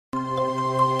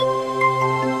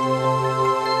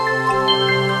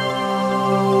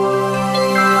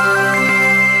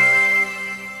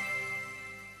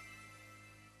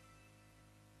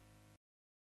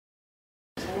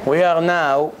We are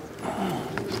now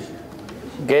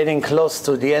getting close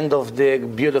to the end of the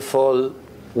beautiful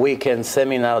weekend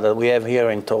seminar that we have here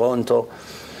in Toronto.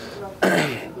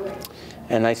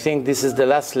 And I think this is the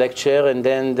last lecture, and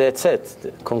then that's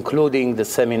it, concluding the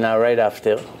seminar right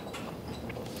after.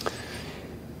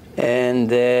 And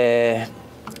this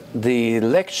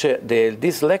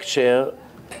lecture,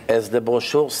 as the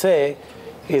brochure say,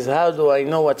 is how do I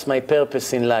know what's my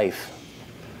purpose in life?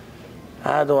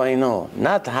 How do I know?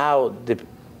 Not how the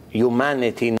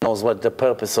humanity knows what the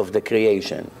purpose of the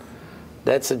creation.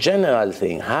 That's a general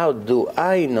thing. How do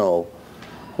I know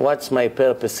what's my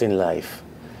purpose in life?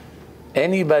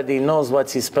 Anybody knows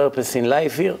what's his purpose in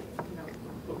life here?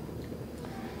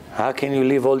 How can you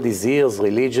live all these years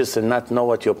religious and not know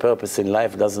what your purpose in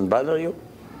life doesn't bother you?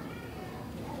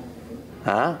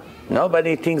 Huh?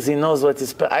 Nobody thinks he knows what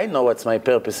his purpose. I know what's my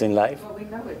purpose in life. Well, we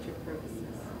know what your purpose is.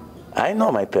 I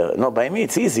know my purpose. No, by me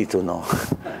it's easy to know.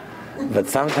 But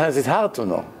sometimes it's hard to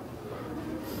know.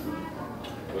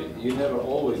 Well, you never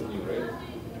always knew,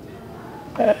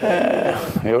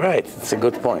 right? You're right. It's a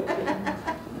good point.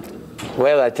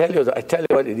 Well, I tell you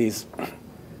what it is.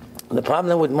 The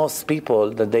problem with most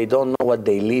people that they don't know what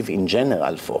they live in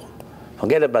general for.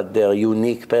 Forget about their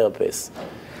unique purpose.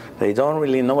 They don't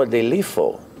really know what they live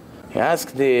for. You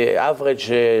ask the average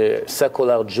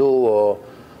secular Jew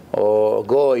or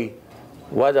Goy,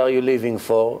 what are you living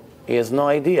for? He has no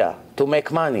idea. To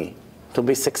make money, to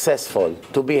be successful,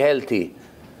 to be healthy,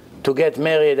 to get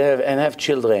married and have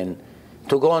children,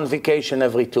 to go on vacation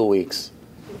every 2 weeks.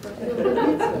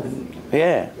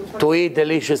 Yeah, to eat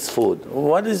delicious food.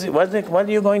 What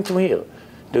are you going to hear?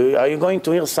 Are you going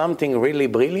to hear something really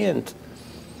brilliant?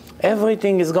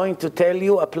 Everything is going to tell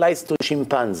you applies to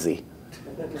chimpanzee.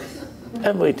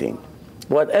 Everything.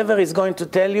 Whatever is going to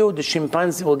tell you, the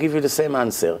chimpanzee will give you the same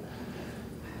answer.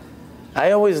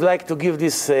 I always like to give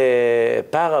this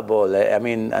analogy,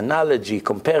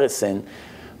 comparison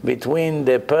between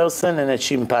the person and a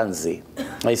chimpanzee.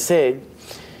 I said,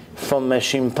 from a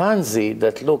chimpanzee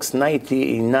that looks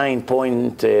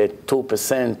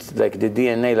 99.2% like the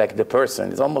DNA, like the person,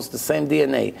 it's almost the same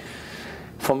DNA.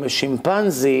 From a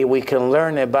chimpanzee, we can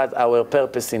learn about our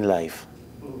purpose in life.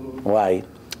 Why?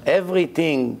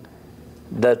 Everything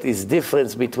that is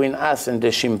difference between us and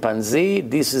the chimpanzee,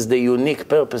 this is the unique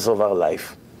purpose of our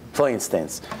life. For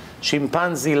instance,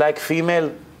 chimpanzee like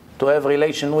female to have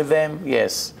relation with them?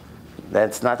 Yes.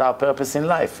 That's not our purpose in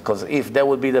life, because if that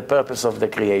would be the purpose of the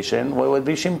creation, we would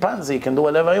be chimpanzee, can do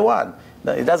whatever he wants.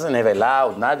 It doesn't have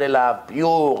allowed, not allowed,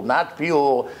 pure, not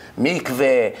pure,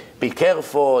 mikveh, be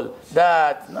careful,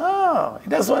 that. No, he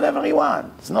does whatever he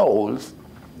wants. There's no rules.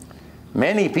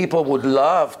 Many people would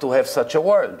love to have such a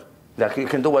world. Like you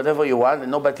can do whatever you want and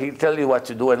nobody will tell you what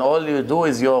to do, and all you do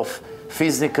is your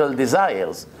physical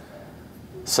desires.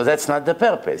 So that's not the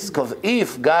purpose. Because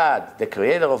if God, the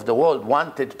creator of the world,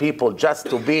 wanted people just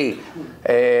to be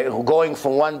going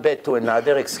from one bed to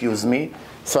another, excuse me,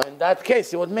 so in that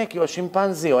case, he would make you a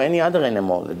chimpanzee or any other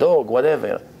animal, a dog,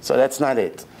 whatever. So that's not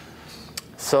it.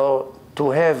 So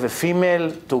to have a female,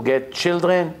 to get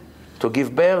children, to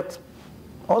give birth,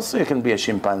 also you can be a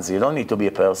chimpanzee. You don't need to be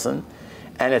a person.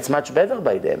 And it's much better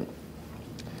by them.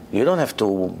 You don't have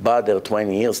to bother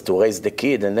 20 years to raise the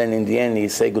kid, and then in the end he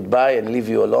say goodbye and leave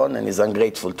you alone and he's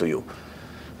ungrateful to you.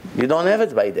 You don't have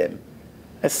it by them.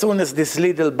 As soon as this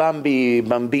little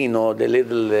bambino, the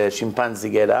little chimpanzee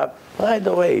get up, right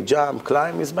away, jump,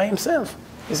 climb, he's by himself.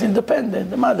 He's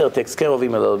independent. The mother takes care of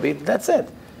him a little bit, that's it.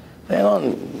 They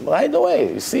don't, right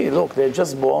away, you see, look, they're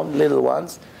just born, little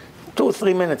ones.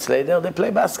 2-3 minutes later, they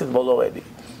play basketball already.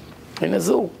 In a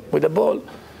zoo, with a ball.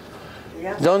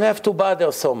 Yeah. Don't have to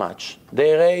bother so much.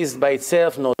 They're raised by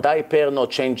itself, no diaper, no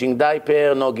changing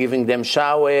diaper, no giving them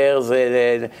showers,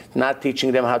 not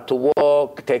teaching them how to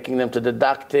walk, taking them to the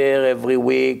doctor every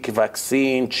week,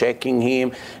 vaccine, checking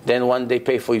him. Then one day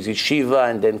pay for his yeshiva,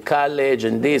 and then college,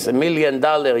 and this, $1 million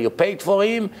you paid for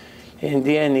him. In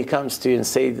the end, he comes to you and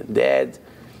says, Dad,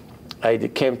 I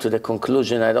came to the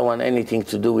conclusion I don't want anything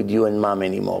to do with you and Mom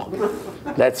anymore.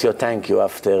 That's your thank you.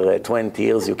 After 20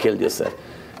 years, you killed yourself.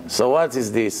 So what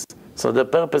is this? So the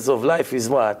purpose of life is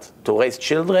what? To raise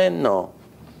children? No.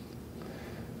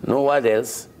 No, what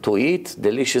else? To eat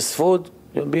delicious food?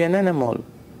 You'll be an animal.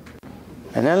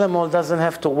 An animal doesn't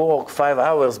have to work 5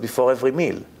 hours before every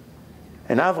meal.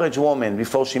 An average woman,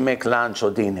 before she makes lunch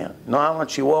or dinner, know how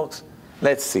much she works?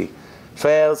 Let's see.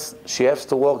 First, she has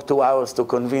to work 2 hours to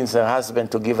convince her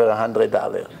husband to give her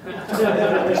 $100.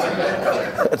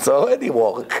 It's already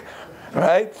work,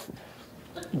 right?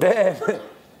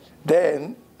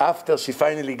 Then, after she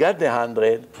finally got the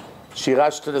 100, she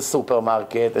rushed to the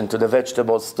supermarket and to the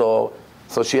vegetable store,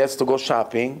 So she has to go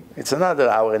shopping. It's another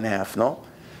hour and a half, no?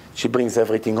 She brings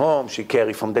everything home. She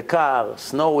carry from the car.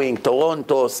 Snowing,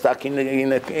 Toronto, stuck in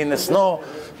the snow.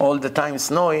 All the time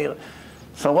snow here.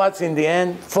 So what's in the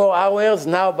end? 4 hours.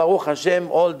 Now, Baruch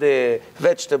Hashem, all the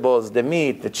vegetables, the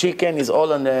meat, the chicken is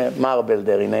all on the marble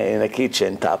there in a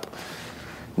kitchen top.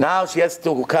 Now she has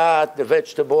to cut the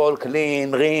vegetable,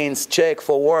 clean, rinse, check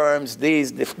for worms,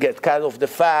 get cut off the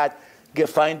fat,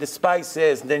 find the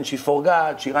spices. Then she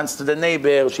forgot. She runs to the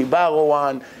neighbor. She borrow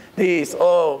one. This,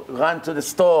 or run to the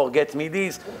store, get me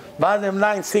this. Bottom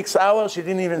line, 6 hours, she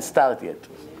didn't even start yet.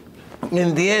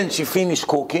 In the end, she finished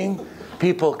cooking.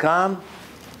 People come.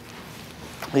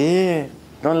 Yeah,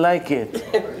 don't like it.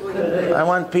 I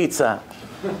want pizza.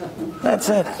 That's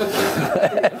it.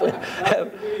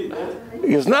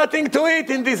 There's nothing to eat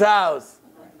in this house.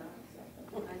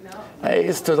 I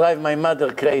used to drive my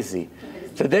mother crazy.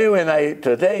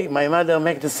 Today, my mother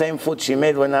makes the same food she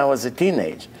made when I was a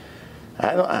teenager.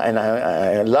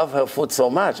 I love her food so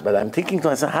much, but I'm thinking to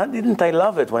myself, how didn't I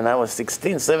love it when I was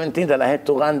 16, 17, that I had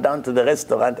to run down to the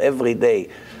restaurant every day?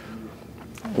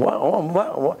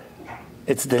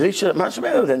 It's delicious, much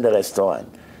better than the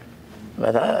restaurant.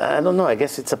 But I don't know, I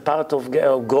guess it's a part of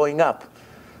growing up.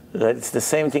 It's the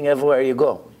same thing everywhere you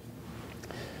go.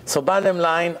 So bottom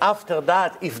line, after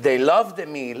that, if they love the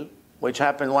meal, which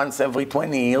happens once every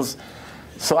 20 years,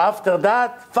 so after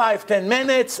that, 5-10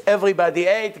 minutes, everybody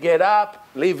ate, get up,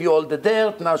 leave you all the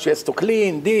dirt. Now she has to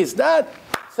clean this, that.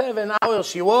 7 hours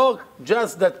she worked,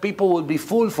 just that people will be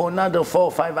full for another 4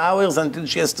 or 5 hours until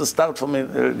she has to start from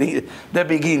the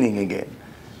beginning again.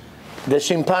 The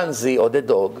chimpanzee or the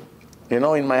dog, you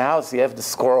know, in my house you have the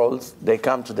squirrels, they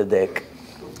come to the deck.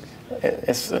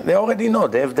 They already know,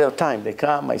 they have their time. They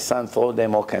come, my son throw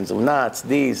them all kinds of nuts,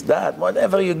 this, that,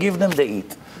 whatever you give them, they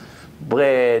eat.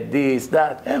 Bread, this,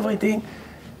 that, everything.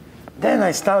 Then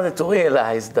I started to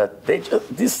realize that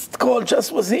this squirrel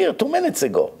just was here 2 minutes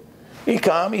ago. He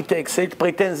comes, he takes it,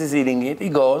 pretends he's eating it, he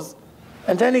goes,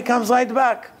 and then he comes right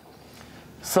back.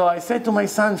 So I said to my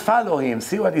son, follow him,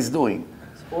 see what he's doing.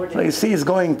 So you see he's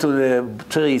going to the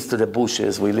trees, to the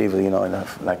bushes. We live, you know, in a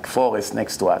like forest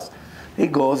next to us. He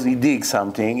goes, he digs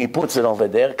something, he puts it over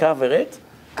there, cover it,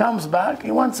 comes back,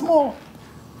 he wants more.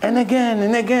 And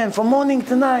again, from morning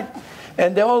to night.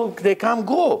 And they come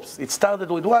groups. It started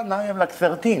with one, now you have like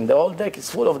 13. The whole deck is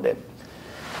full of them.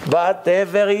 But they have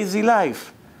very easy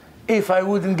life. If I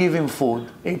wouldn't give him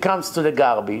food, he comes to the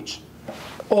garbage,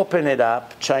 open it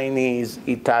up, Chinese,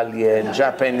 Italian,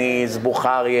 Japanese,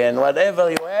 Bukharian, whatever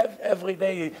you have, every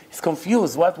day he's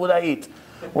confused, what would I eat?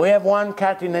 We have one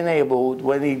cat in the neighborhood,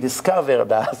 when he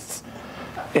discovered us,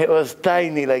 it was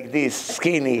tiny like this,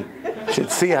 skinny. You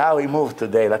should see how he moved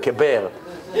today, like a bear.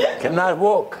 Cannot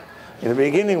walk. In the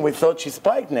beginning we thought she's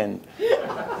pregnant.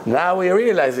 Now we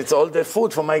realize it's all the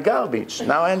food for my garbage.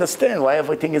 Now I understand why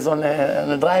everything is on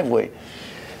the driveway.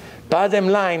 Bottom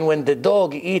line, when the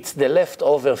dog eats the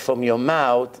leftover from your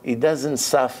mouth, he doesn't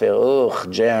suffer,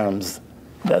 ugh, germs.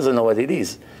 Doesn't know what it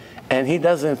is. And he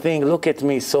doesn't think, look at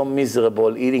me, so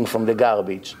miserable, eating from the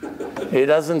garbage. He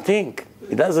doesn't think.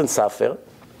 He doesn't suffer.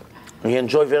 He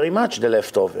enjoys very much the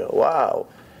leftover. Wow.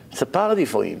 It's a party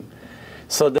for him.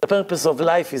 So the purpose of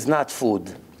life is not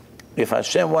food. If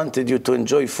Hashem wanted you to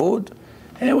enjoy food,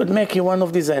 He would make you one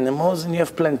of these animals and you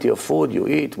have plenty of food, you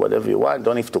eat whatever you want,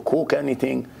 don't have to cook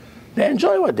anything. They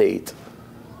enjoy what they eat.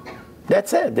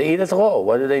 That's it, they eat it raw.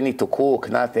 What do they need to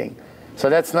cook? Nothing. So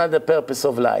that's not the purpose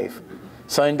of life.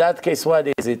 So in that case, what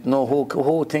is it? No,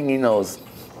 who think he knows?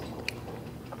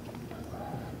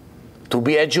 To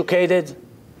be educated?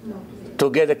 To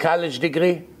get a college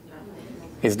degree?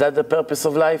 Is that the purpose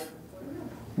of life?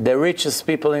 The richest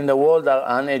people in the world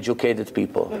are uneducated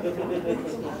people.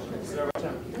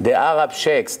 The Arab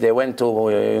sheikhs, they went to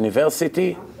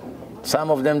university. Some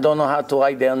of them don't know how to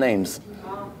write their names.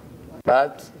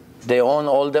 But they own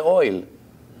all the oil.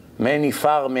 Many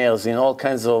farmers in all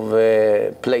kinds of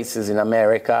places in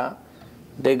America,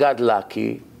 they got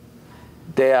lucky.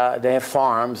 They have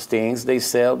farms, things, they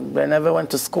sell. They never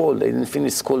went to school. They didn't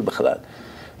finish school.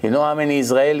 You know how many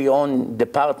Israeli own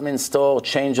department store,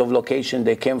 change of location?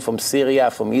 They came from Syria,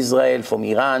 from Israel, from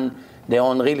Iran. They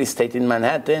own real estate in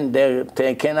Manhattan.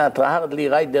 They cannot hardly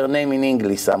write their name in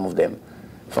English, some of them,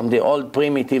 from the old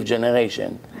primitive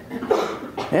generation.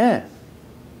 Yeah.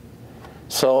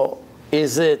 So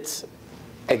is it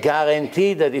a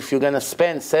guarantee that if you're going to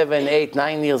spend 7, 8,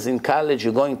 9 years in college,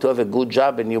 you're going to have a good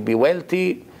job and you'll be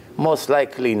wealthy? Most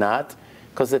likely not.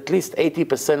 Because at least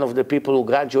 80% of the people who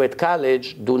graduate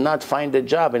college do not find a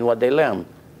job in what they learn.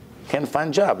 Can't find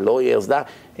a job. Lawyers, that.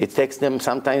 It takes them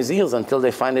sometimes years until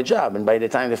they find a job. And by the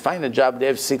time they find a job, they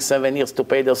have 6, 7 years to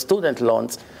pay their student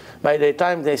loans. By the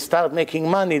time they start making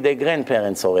money, they're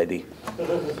grandparents already.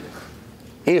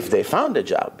 If they found a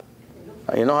job.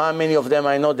 You know how many of them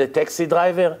I know, the taxi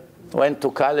driver went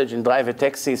to college and drive a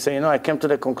taxi, so I came to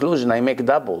the conclusion I make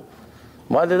double.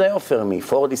 What did they offer me?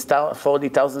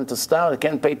 40,000 to start? I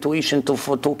can't pay tuition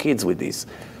for 2 kids with this.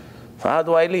 So how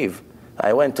do I live?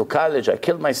 I went to college, I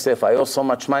killed myself, I owe so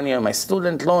much money on my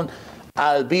student loan.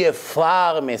 I'll be a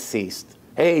pharmacist,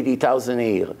 80,000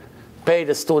 a year. Pay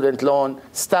the student loan,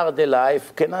 start the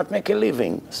life, cannot make a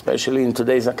living, especially in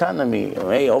today's economy.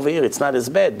 Hey, over here it's not as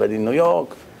bad, but in New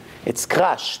York, it's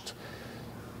crushed.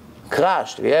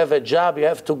 Crushed. You have a job, you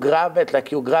have to grab it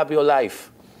like you grab your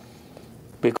life.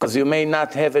 Because you may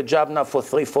not have a job now for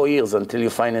 3, 4 years until you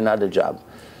find another job.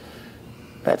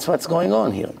 That's what's going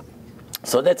on here.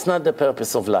 So that's not the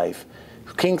purpose of life.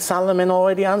 King Solomon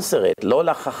already answered it. Lo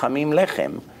lachachamim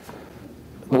lechem.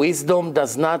 Wisdom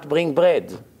does not bring bread.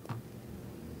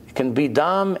 You can be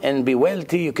dumb and be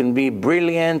wealthy. You can be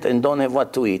brilliant and don't have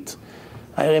what to eat.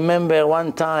 I remember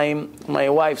one time my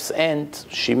wife's aunt,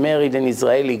 she married an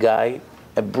Israeli guy,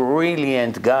 a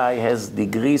brilliant guy, has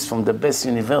degrees from the best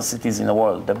universities in the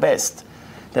world, the best.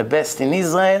 The best in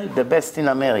Israel, the best in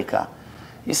America.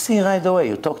 You see right away,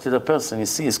 you talk to the person, you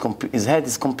see his head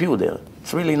is computer.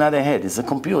 It's really not a head, it's a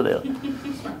computer.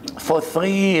 For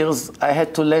 3 years, I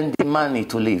had to lend him money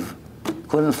to live.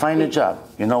 Couldn't find a job.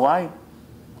 You know why?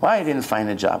 Why I didn't find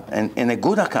a job? And in a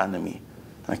good economy,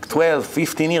 like 12,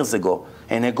 15 years ago,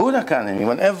 in a good economy,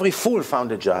 when every fool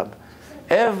found a job,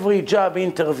 every job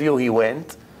interview he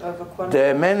went,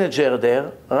 the manager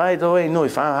there right away knew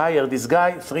if I hire this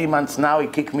guy, 3 months now he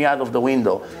kicked me out of the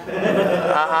window.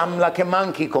 I'm like a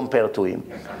monkey compared to him.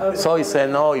 So he said,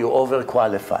 no, you're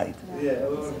overqualified.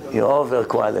 You're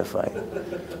overqualified.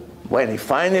 When he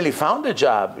finally found a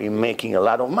job, he's making a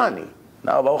lot of money.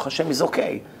 Now Baruch Hashem is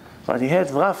okay. But he had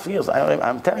rough years.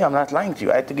 I'm telling you, I'm not lying to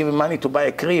you. I had to give him money to buy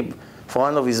a crib for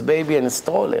one of his baby and a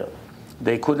stroller.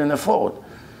 They couldn't afford.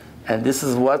 And this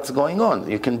is what's going on.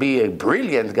 You can be a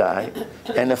brilliant guy,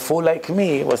 and a fool like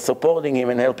me was supporting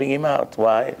him and helping him out.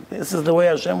 Why? This is the way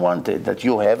Hashem wanted, that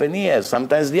you have and he has.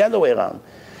 Sometimes the other way around.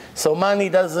 So money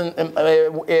doesn't,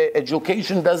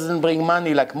 education doesn't bring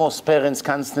money like most parents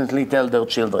constantly tell their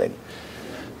children.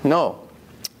 No.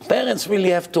 Parents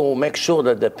really have to make sure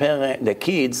that the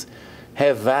kids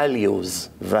have values.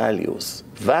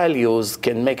 Values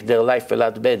can make their life a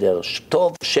lot better.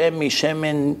 Tov Shemi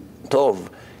Shemen Tov.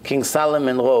 King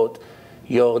Solomon wrote,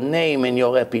 your name and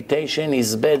your reputation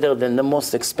is better than the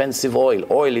most expensive oil.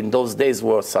 Oil in those days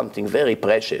was something very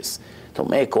precious. To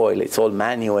make oil, it's all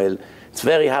manual. It's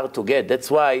very hard to get. That's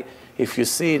why if you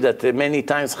see that many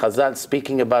times Chazal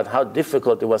speaking about how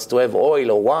difficult it was to have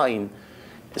oil or wine,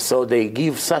 so they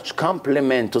give such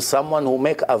compliment to someone who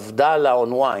make avdala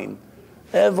on wine.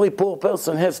 Every poor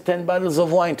person has 10 bottles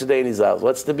of wine today in his house.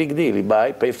 What's the big deal? He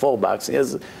pay $4. He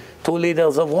has 2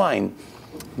 liters of wine.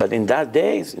 But in that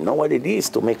days, you know what it is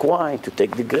to make wine, to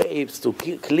take the grapes, to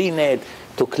clean it,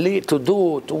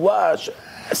 to wash.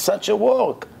 Such a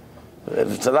work.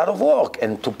 It's a lot of work.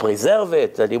 And to preserve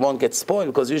it, that it won't get spoiled,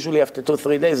 because usually after 2 or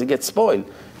 3 days it gets spoiled.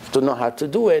 To know how to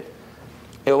do it,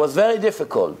 it was very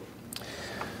difficult.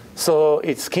 So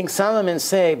it's King Solomon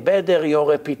say, better your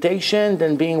reputation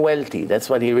than being wealthy. That's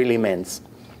what he really means.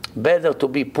 Better to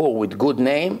be poor with good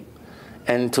name.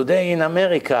 And today in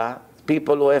America,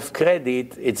 people who have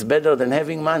credit, it's better than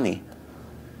having money.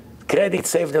 Credit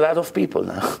saved a lot of people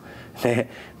now.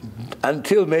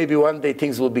 Until maybe one day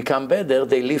things will become better,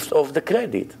 they lift off the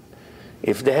credit.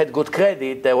 If they had good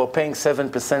credit, they were paying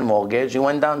 7% mortgage, it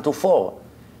went down to 4%.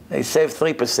 They saved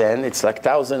 3%, it's like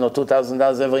 $1,000 or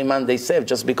 $2,000 every month they saved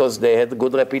just because they had a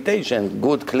good reputation,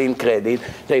 good clean credit,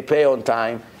 they pay on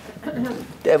time.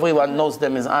 Everyone knows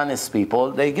them as honest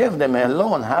people. They give them a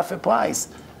loan, half a price.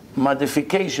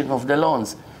 Modification of the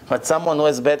loans. But someone who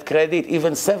has bad credit,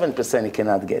 even 7% he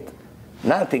cannot get.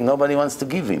 Nothing, nobody wants to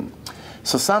give him.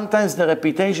 So sometimes the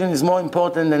reputation is more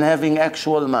important than having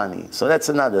actual money. So that's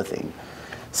another thing.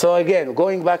 So again,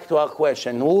 going back to our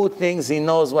question, who thinks he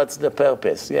knows what's the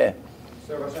purpose? Yeah.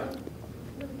 Serve Hashem.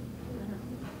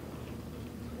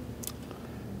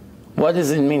 What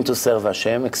does it mean to serve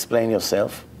Hashem? Explain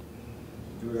yourself.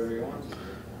 Do whatever you want.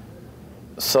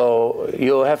 So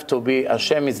you have to be,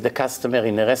 Hashem is the customer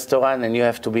in a restaurant and you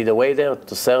have to be the waiter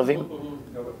to serve him?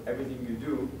 No, but everything you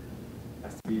do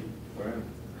has to be for him.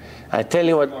 I tell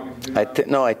you what,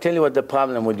 I tell you what the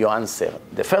problem with your answer.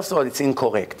 First of all, it's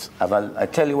incorrect. I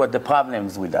tell you what the problem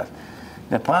is with that.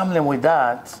 The problem with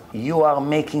that, you are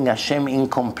making Hashem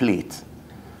incomplete.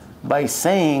 By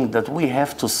saying that we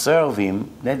have to serve him,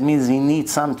 that means he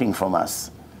needs something from us.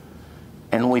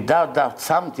 And without that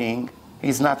something,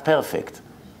 he's not perfect.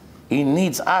 He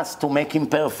needs us to make him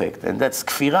perfect. And that's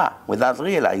kfirah, without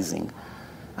realizing.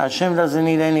 Hashem doesn't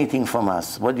need anything from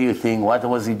us. What do you think? What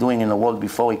was he doing in the world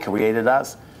before he created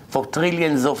us? For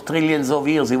trillions of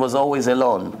years, he was always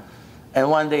alone. And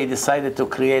one day he decided to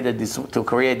create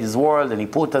this world, and he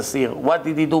put us here. What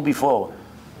did he do before?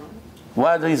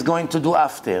 What is going to do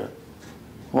after?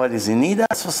 What does he need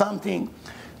us for something?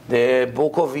 The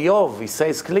book of Yov, he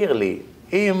says clearly,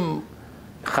 Im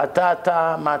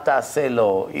chatata ma ta'aseh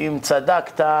lo, im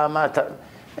tzadakta ma ta...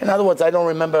 In other words, I don't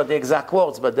remember the exact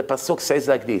words, but the pasuk says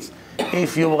like this: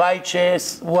 if you're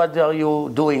righteous, what are you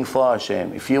doing for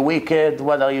Hashem? If you're wicked,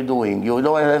 what are you doing? You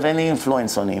don't have any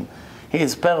influence on him. He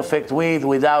is perfect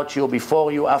without you,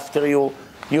 before you, after you.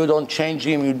 You don't change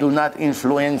him. You do not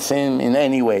influence him in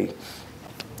any way.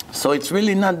 So it's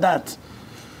really not that.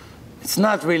 It's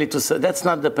not really to say, that's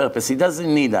not the purpose. He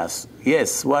doesn't need us.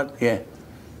 Yes, what? Yeah.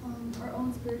 Our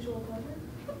own spiritual pleasure.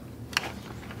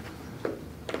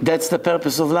 That's the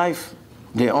purpose of life.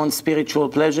 Their own spiritual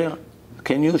pleasure.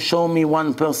 Can you show me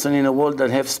one person in the world that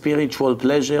have spiritual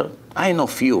pleasure? I know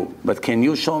few, but can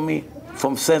you show me?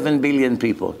 From 7 billion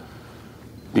people.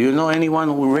 Do you know anyone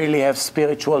who really have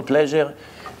spiritual pleasure?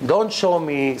 Don't show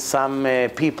me some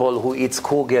people who eat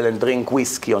kugel and drink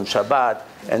whiskey on Shabbat,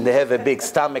 and they have a big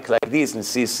stomach like this, and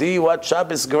see what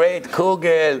Shabbos, great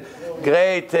kugel,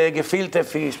 great gefilte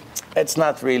fish. It's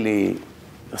not really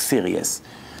serious.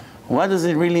 What does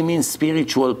it really mean,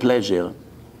 spiritual pleasure?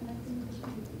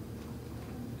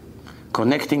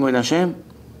 Connecting with Hashem?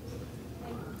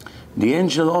 The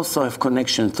angel also have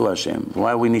connection to Hashem.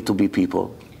 Why we need to be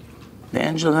people? The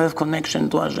angel have connection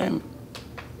to Hashem.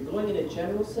 You're going in a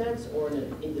general sense or in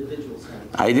an individual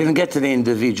sense? I didn't get to the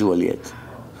individual yet.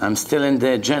 I'm still in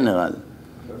the general.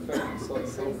 Perfect.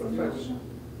 Self-perfection.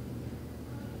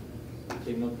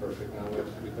 Became not perfect. Now we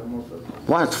have to become more perfect.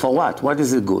 What? For what? What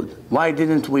is it good? Why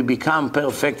didn't we become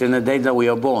perfect in the day that we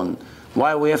are born?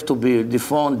 Why we have to be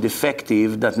deformed,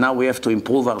 defective, that now we have to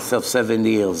improve ourselves 7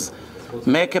 years?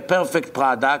 Make a perfect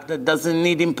product that doesn't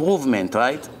need improvement,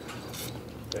 right?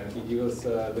 And he gives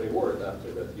us the reward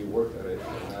after that. You work at it,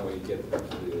 and now we get the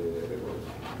reward.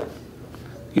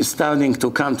 You're starting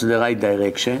to come to the right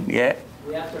direction, yeah?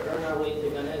 We have to earn our way into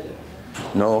Gan Eden.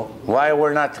 No. Why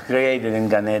we're not created in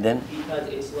Gan Eden? Because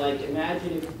it's like,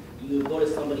 imagine if you go to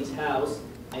somebody's house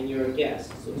and you're a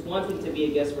guest. So it's one thing to be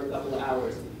a guest for a couple of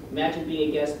hours. Imagine being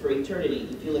a guest for eternity.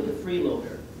 You feel like a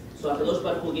freeloader. So HaKadosh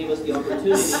Baruch Hu gave us the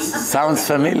opportunity. Sounds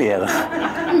familiar.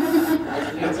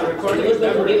 HaKadosh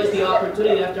Baruch Hu gave us the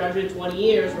opportunity after 120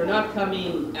 years. We're not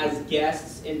coming as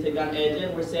guests into Gan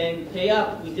Eden. We're saying, pay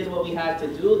up. We did what we had to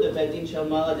do. The Bedin Shel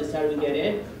Mala decided we get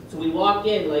in. So we walk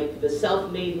in like the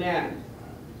self-made man.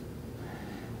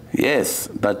 Yes,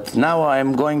 but now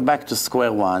I'm going back to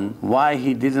square one. Why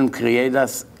he didn't create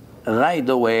us right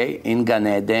away in Gan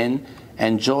Eden,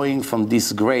 enjoying from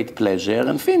this great pleasure,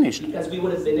 and finished? Because we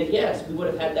would have been a guest. We would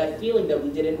have had that feeling that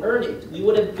we didn't earn it. We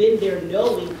would have been there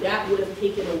knowing that would have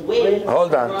taken away.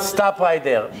 Hold on, stop right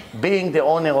there. Being the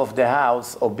owner of the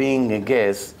house or being a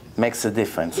guest makes a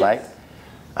difference, Yes. right?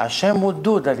 Hashem would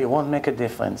do that, it won't make a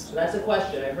difference. So that's a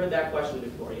question. I've heard that question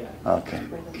before, yeah. Okay,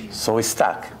 so we're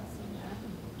stuck.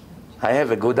 I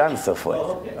have a good answer for it.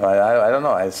 Oh, okay. I don't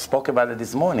know, I spoke about it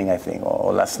this morning, I think,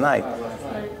 or last night.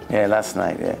 Yeah, last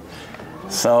night, yeah.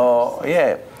 So,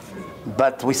 yeah,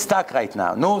 but we're stuck right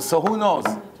now. No, so who knows?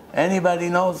 Anybody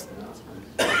knows?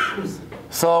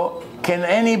 So, can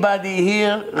anybody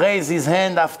here raise his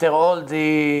hand after all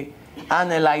the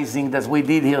analyzing that we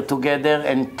did here together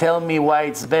and tell me why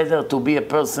it's better to be a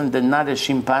person than not a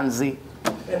chimpanzee?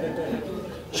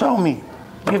 Show me.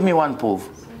 Give me one proof.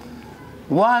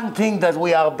 One thing that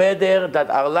we are better, that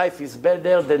our life is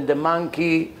better than the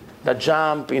monkey that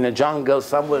jump in a jungle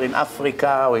somewhere in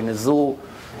Africa or in a zoo.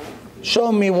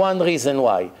 Show me one reason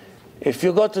why. If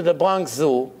you go to the Bronx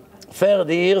Zoo,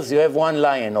 30 years you have one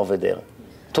lion over there.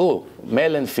 2,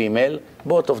 male and female,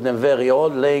 both of them very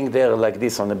old, laying there like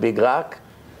this on a big rock.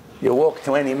 You walk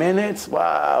 20 minutes,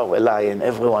 wow, a lion.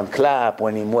 Everyone clap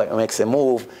when he makes a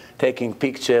move, taking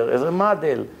picture as a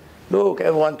model. Look,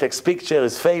 everyone takes picture,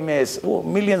 is famous. Oh,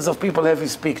 millions of people have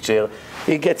his picture.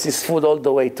 He gets his food all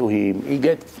the way to him. He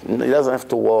doesn't have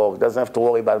to work, doesn't have to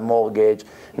worry about mortgage,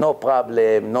 no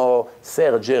problem, no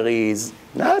surgeries,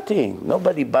 nothing.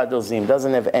 Nobody bothers him,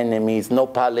 doesn't have enemies, no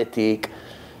politic,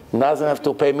 doesn't have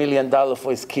to pay $1 million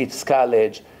for his kids'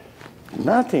 college.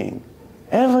 Nothing.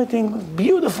 Everything,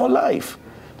 beautiful life.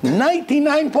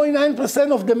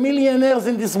 99.9% of the millionaires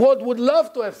in this world would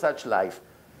love to have such life.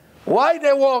 Why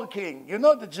they're working? You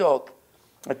know the joke.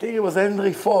 I think it was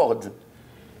Henry Ford.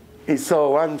 He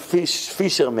saw one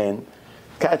fisherman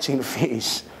catching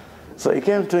fish. So he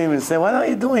came to him and said, what are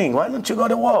you doing? Why don't you go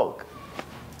to work?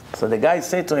 So the guy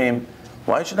said to him,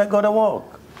 why should I go to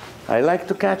work? I like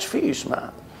to catch fish,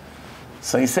 man.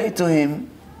 So he said to him,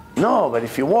 no, but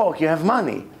if you work, you have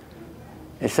money.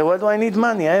 He said, why do I need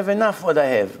money? I have enough what I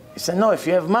have. He said, no, if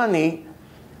you have money,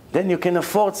 then you can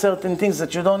afford certain things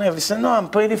that you don't have. He said, no, I'm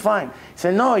pretty fine. He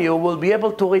said, no, you will be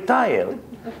able to retire.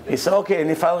 He said, okay,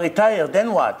 and if I'll retire,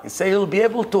 then what? He said, you'll be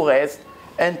able to rest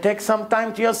and take some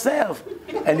time to yourself.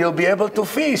 And you'll be able to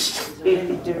fish.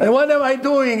 And what am I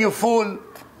doing, you fool?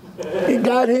 He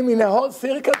got him in a whole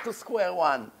circle to square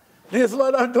one. This is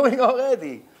what I'm doing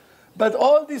already. But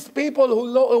all these people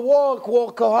who work,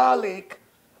 workaholic,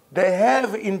 they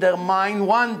have in their mind,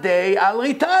 one day I'll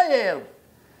retire.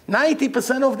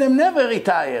 90% of them never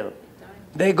retire.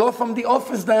 They go from the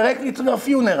office directly to the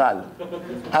funeral.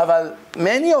 But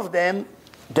many of them,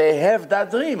 they have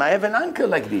that dream. I have an uncle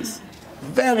like this.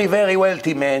 Very, very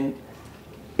wealthy man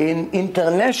in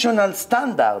international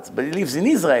standards. But he lives in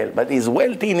Israel, but he's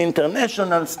wealthy in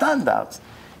international standards.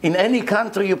 In any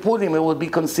country you put him, he would be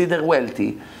considered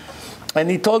wealthy. And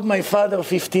he told my father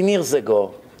 15 years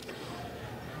ago,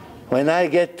 when I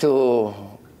get to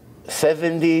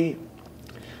 70,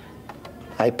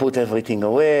 I put everything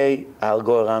away, I'll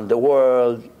go around the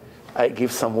world, I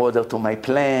give some water to my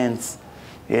plants,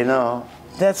 you know.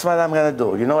 That's what I'm going to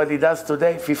do. You know what he does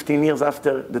today, 15 years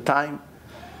after the time?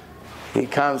 He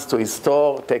comes to his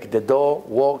store, take the door,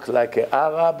 work like an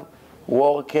Arab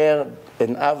worker,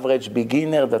 an average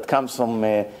beginner that comes from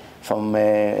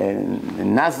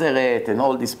Nazareth and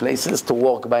all these places to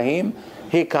work by him.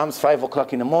 He comes 5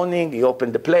 o'clock in the morning, he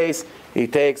opens the place, he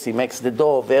makes the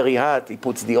dough very hot, he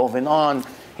puts the oven on,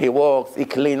 he works, he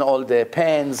cleans all the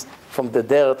pans from the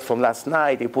dirt from last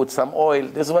night, he puts some oil.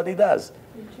 This is what he does.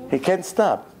 He can't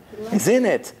stop. He's in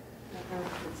it.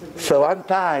 So one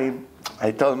time,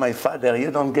 I told my father,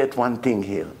 you don't get one thing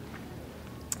here.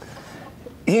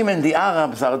 Him and the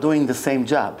Arabs are doing the same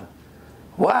job.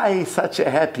 Why is such a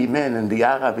happy man and the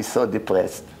Arab is so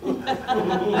depressed?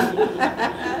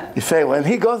 He said, when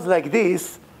he goes like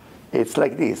this, it's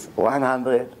like this,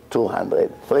 100,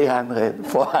 200, 300,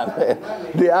 400.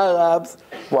 The Arabs,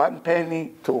 1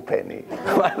 penny, 2 penny.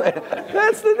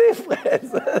 That's the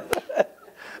difference.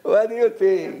 What do you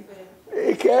think?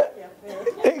 He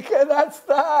cannot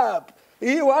stop.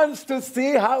 He wants to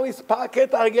see how his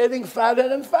pockets are getting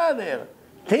fatter and fatter.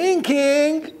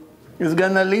 Thinking he's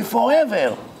going to live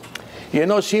forever. You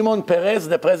know, Shimon Peres,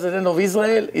 the president of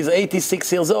Israel, is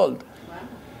 86 years old.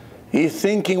 He's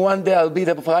thinking one day I'll be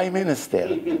the prime minister.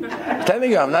 I'm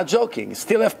telling you, I'm not joking.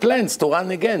 Still have plans to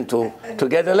run again, to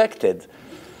get elected.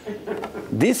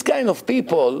 These kind of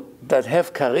people that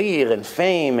have career and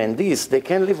fame and this, they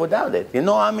can't live without it. You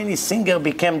know how many singers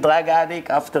became drug addicts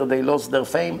after they lost their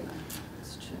fame?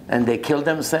 And they killed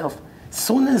themselves? As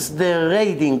soon as their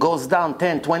rating goes down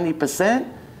 10,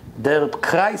 20%, their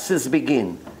crisis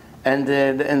begin.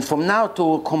 And from now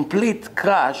to a complete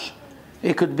crash,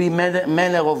 it could be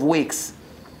manner of weeks.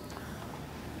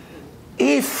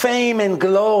 If fame and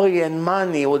glory and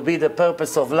money would be the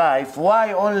purpose of life,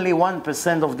 why only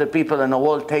 1% of the people in the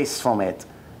world taste from it,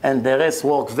 and the rest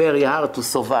work very hard to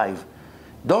survive?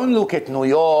 Don't look at New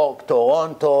York,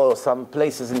 Toronto, or some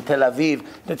places in Tel Aviv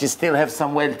that you still have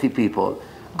some wealthy people.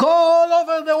 Go all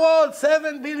over the world,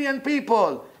 7 billion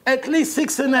people. At least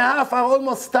 6.5 are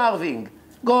almost starving.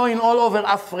 Going all over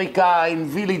Africa, in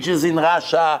villages in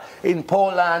Russia, in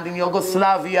Poland, in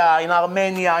Yugoslavia, in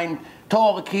Armenia, in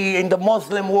Turkey, in the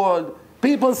Muslim world.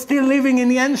 People still living in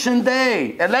the ancient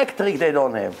day. Electric they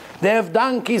don't have. They have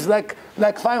donkeys like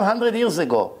 500 years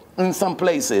ago in some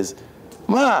places.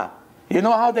 You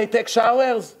know how they take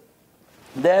showers?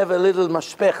 They have a little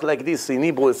mashpech like this. In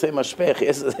Hebrew, they say mashpech.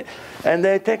 Yes. And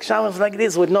they take showers like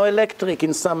this with no electric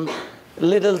in some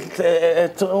little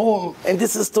room. And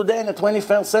this is today in the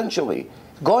 21st century.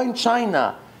 Go in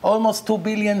China, almost 2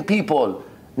 billion people.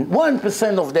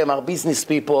 1% of them are business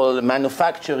people,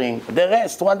 manufacturing. The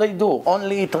rest, what they do?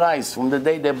 Only eat rice from the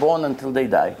day they're born until they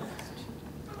die.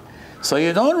 So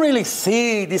you don't really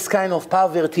see this kind of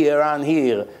poverty around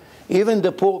here. Even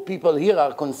the poor people here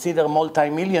are considered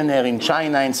multi-millionaire in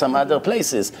China and some other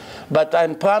places. But I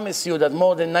promise you that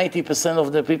more than 90%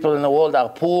 of the people in the world are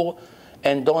poor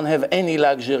and don't have any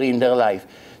luxury in their life.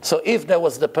 So if that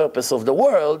was the purpose of the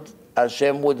world,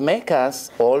 Hashem would make us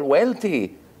all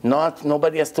wealthy.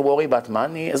 Nobody has to worry about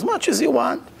money, as much as you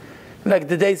want. Like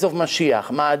the days of Mashiach.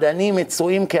 Ma'adanim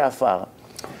mitzuim ke'afar.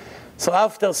 So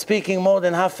after speaking more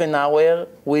than half an hour,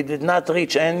 we did not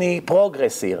reach any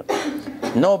progress here.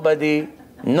 Nobody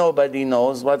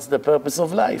knows what's the purpose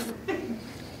of life.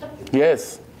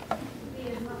 Yes. Be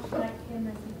as much like him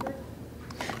as he could.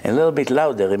 A little bit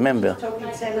louder, remember. Like him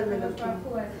as he could.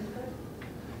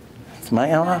 It's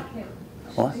my hour. Like him.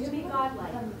 What? To be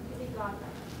godlike. To be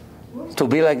godlike. To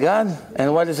be like God?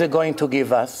 And what is it going to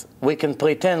give us? We can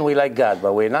pretend we like God,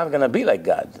 but we're not going to be like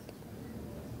God.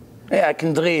 Yeah, I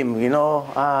can dream, you know,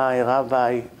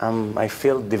 Rabbi, I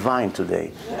feel divine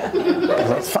today.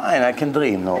 That's fine, I can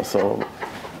dream, no, so.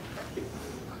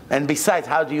 And besides,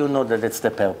 how do you know that it's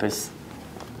the purpose?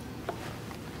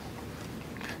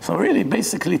 So really,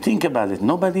 basically think about it.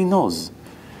 Nobody knows.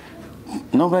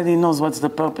 Nobody knows what's the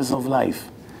purpose of life.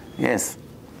 Yes?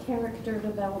 Character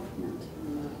development.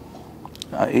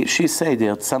 She said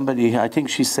it, somebody, I think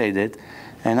she said it,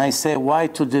 and I say, why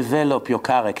to develop your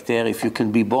character if you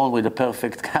can be born with a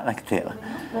perfect character?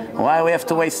 Why we have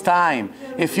to waste time?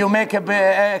 If you make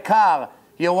a car,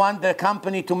 you want the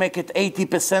company to make it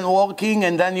 80% working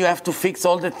and then you have to fix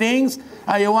all the things?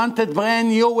 Or you want it brand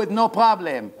new with no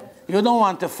problem? You don't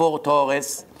want a Ford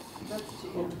Taurus.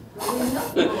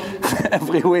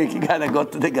 Every week you gotta go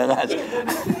to the garage.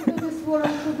 This world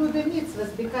to do the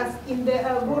mitzvahs, because in the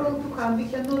world to come we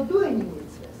cannot do any mitzvahs.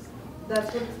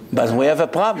 That's what. But we have a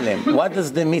problem. What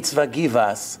does the mitzvah give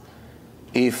us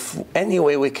if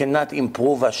anyway we cannot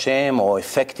improve Hashem or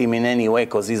affect Him in any way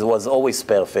because He was always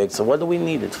perfect? So what do we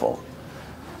need it for?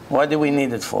 What do we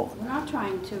need it for? We're not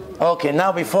trying to. Okay,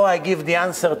 now before I give the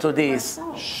answer to this,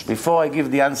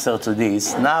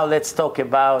 now let's talk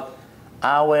about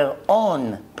our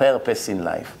own purpose in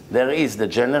life. There is the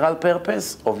general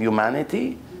purpose of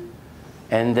humanity,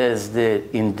 and there's the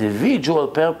individual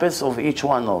purpose of each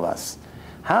one of us.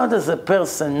 How does a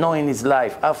person know in his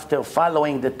life, after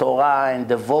following the Torah and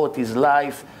devote his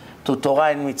life to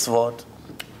Torah and mitzvot,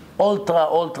 ultra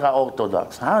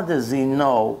orthodox, how does he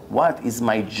know what is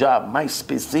my job, my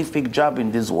specific job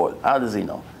in this world? How does he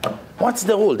know? What's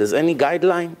the rule? There's any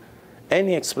guideline?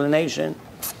 Any explanation?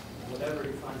 Whatever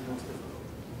you find most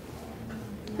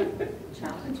difficult.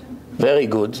 Very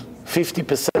good.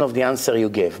 50% of the answer you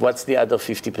gave. What's the other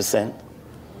 50%?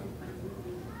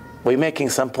 We're making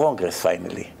some progress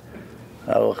finally.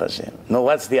 Baruch Hashem. No,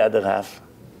 what's the other half?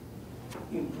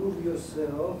 Improve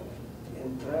yourself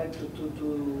and try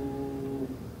to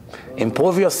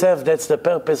Improve yourself, that's the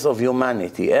purpose of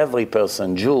humanity. Every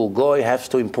person, Jew, Goy, has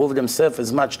to improve themselves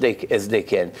as much as they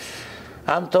can.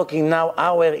 I'm talking now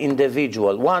our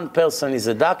individual. One person is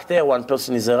a doctor, one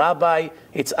person is a rabbi.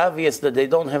 It's obvious that they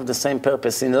don't have the same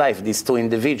purpose in life, these two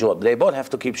individuals. They both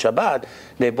have to keep Shabbat.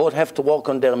 They both have to work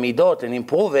on their midot and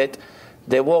improve it.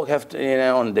 They both have to,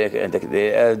 on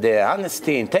the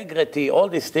honesty, integrity, all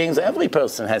these things. Every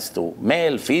person has to.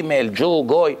 Male, female, Jew,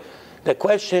 Goy. The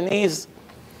question is,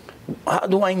 how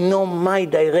do I know my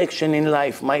direction in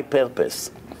life, my purpose?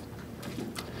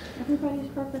 Everybody's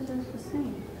purpose is the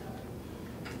same.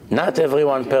 Not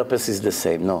everyone's purpose is the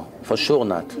same, no. For sure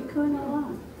not. You couldn't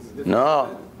alone. No.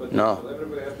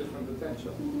 Everybody has different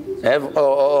potential.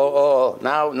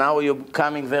 Now you're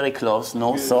coming very close.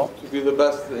 No, so? To be the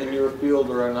best in your field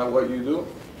or not what you do?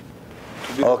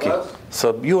 To be Okay. the best?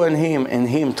 So you and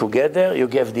him together, you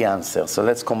gave the answer. So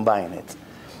let's combine it.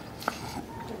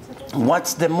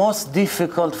 What's the most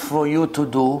difficult for you to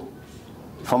do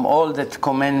from all the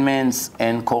commandments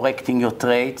and correcting your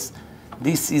traits?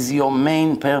 This is your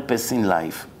main purpose in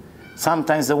life.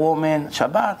 Sometimes a woman,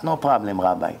 Shabbat, no problem,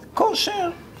 Rabbi.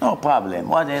 Kosher, no problem.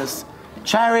 What else?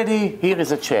 Charity, here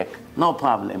is a check, no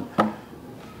problem.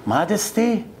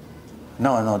 Modesty?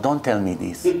 No, don't tell me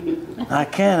this. I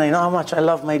can't, you know how much I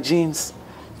love my jeans?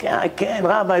 I can't,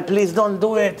 Rabbi, please don't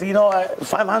do it. You know,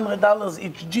 $500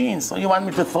 each jeans, so you want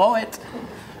me to throw it?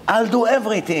 I'll do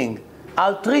everything.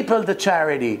 I'll triple the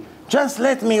charity. Just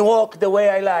let me walk the way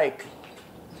I like.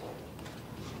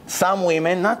 Some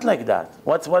women, not like that.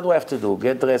 What do I have to do?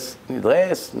 Get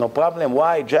dressed, no problem.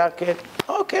 Why? Jacket?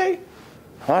 Okay.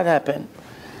 What happened?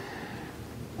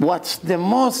 What's the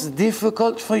most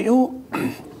difficult for you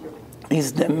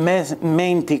is the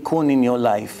main tikkun in your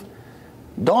life.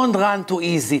 Don't run to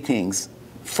easy things.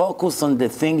 Focus on the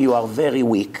thing you are very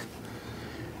weak.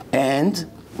 And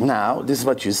now, this is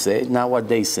what you say, now what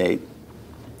they say.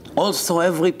 Also,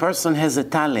 every person has a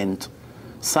talent.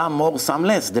 Some more, some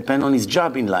less, depending on his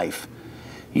job in life.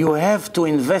 You have to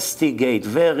investigate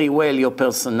very well your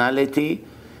personality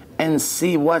and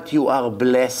see what you are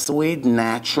blessed with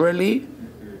naturally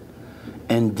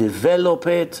and develop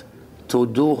it to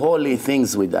do holy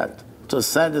things with that, to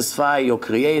satisfy your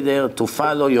Creator, to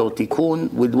follow your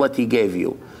tikkun with what He gave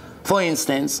you. For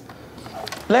instance,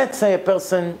 let's say a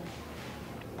person,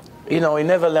 he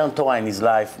never learned Torah in his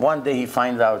life. One day he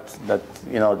finds out that,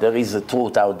 there is a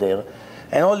truth out there.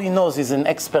 And all he knows is an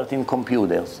expert in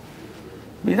computers.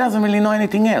 He doesn't really know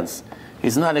anything else.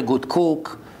 He's not a good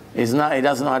cook. He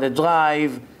doesn't know how to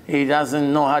drive. He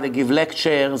doesn't know how to give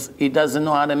lectures. He doesn't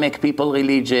know how to make people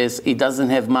religious. He doesn't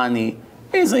have money.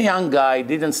 He's a young guy,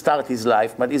 didn't start his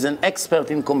life, but he's an expert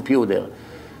in computer.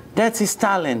 That's his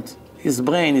talent. His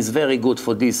brain is very good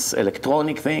for these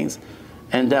electronic things.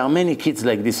 And there are many kids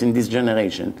like this in this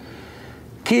generation.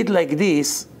 Kid like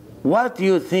this, what do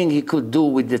you think he could do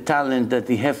with the talent that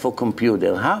he has for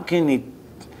computer? How can he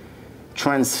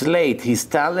translate his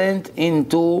talent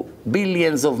into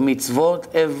billions of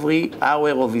mitzvot every hour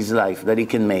of his life that he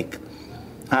can make?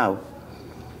 How?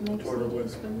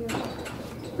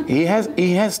 He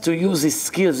has to use his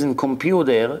skills in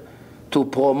computer to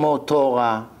promote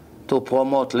Torah, to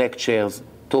promote lectures,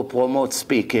 to promote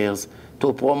speakers,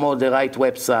 to promote the right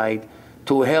website,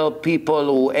 to help people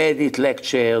who edit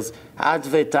lectures,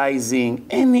 advertising,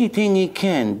 anything he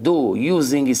can do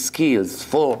using his skills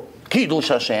for Kiddush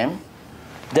Hashem.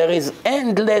 There is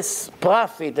endless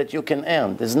profit that you can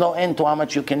earn. There's no end to how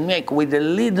much you can make with a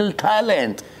little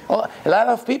talent. Oh, a lot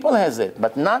of people has it,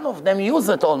 but none of them use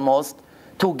it almost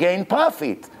to gain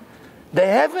profit. They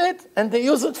have it and they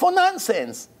use it for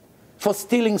nonsense, for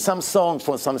stealing some song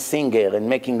for some singer and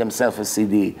making themselves a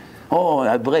CD. Oh,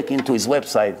 I break into his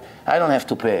website. I don't have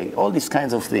to pay. All these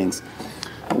kinds of things.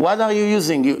 What are you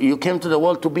using? You came to the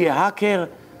world to be a hacker,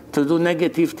 to do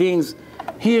negative things.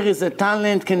 Here is a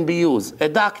talent can be used. A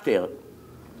doctor.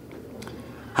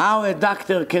 How a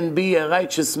doctor can be a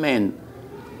righteous man.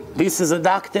 This is a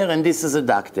doctor and this is a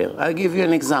doctor. I'll give you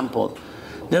an example.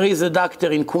 There is a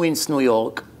doctor in Queens, New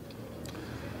York,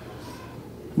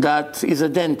 that is a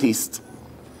dentist.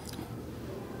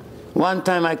 One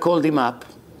time I called him up.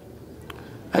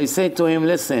 I said to him,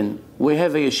 listen, we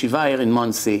have a yeshiva here in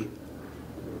Monsey.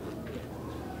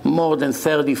 More than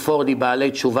 30, 40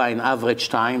 Baalei Tshuva in average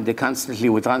time. We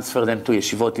transfer them to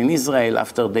yeshivot in Israel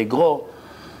after they grow.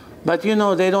 But they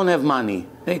don't have money.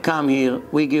 They come here,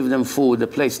 we give them food, a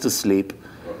place to sleep.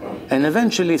 And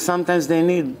eventually, sometimes they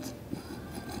need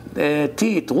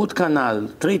teeth, root canal,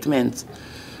 treatment.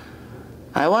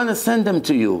 I want to send them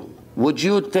to you. Would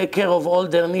you take care of all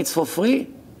their needs for free?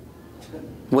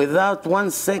 Without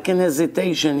 1 second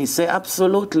hesitation, he said,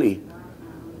 absolutely.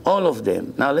 All of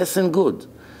them. Now listen good.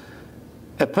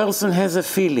 A person has a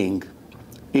feeling.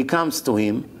 He comes to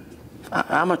him.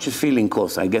 How much a feeling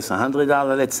costs? I guess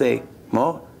 $100, let's say.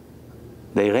 More?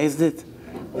 They raised it?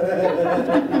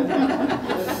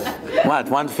 What,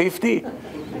 150? A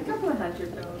couple of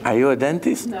 $100. Are you a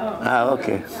dentist? No. Ah,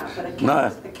 okay. Yeah,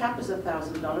 but the cap is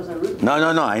 $1,000.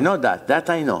 No, I know that. That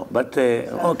I know. But,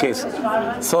 okay.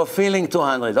 So feeling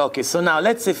 200. Okay, so now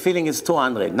let's say feeling is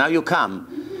 200. Now you come.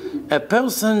 A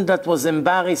person that was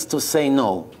embarrassed to say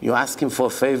no. You ask him for a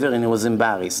favor and he was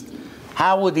embarrassed.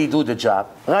 How would he do the job?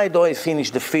 Right away finish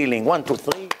the feeling. 1, 2,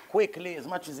 3. Quickly, as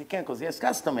much as he can, because he has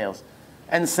customers.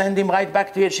 And send him right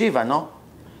back to yeshiva, no?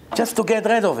 Just to get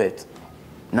rid of it.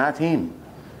 Not him.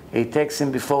 He takes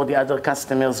him before the other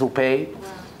customers who pay.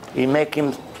 He make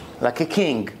him like a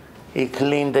king. He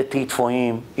clean the teeth for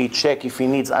him. He check if he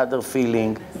needs other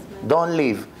filling. Don't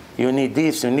leave. You need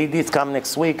this, come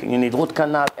next week. You need root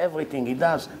canal, everything he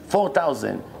does.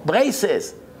 4,000.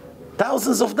 Braces.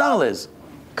 Thousands of dollars.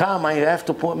 Come, I have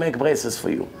to make braces for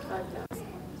you.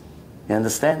 You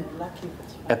understand?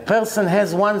 A person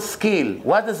has one skill.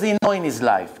 What does he know in his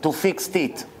life? To fix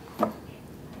teeth.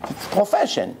 It's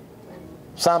profession.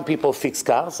 Some people fix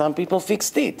cars, some people fix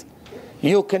teeth.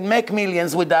 You can make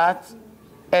millions with that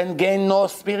and gain no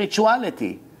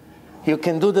spirituality. You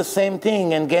can do the same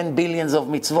thing and gain billions of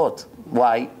mitzvot.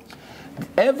 Why?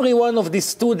 Every one of these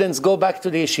students go back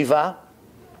to the yeshiva.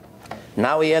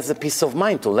 Now he has a peace of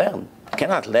mind to learn. You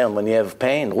cannot learn when you have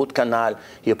pain, root canal,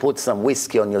 you put some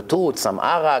whiskey on your tooth, some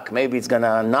arak, maybe it's going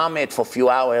to numb it for a few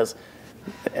hours.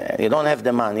 You don't have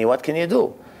the money, what can you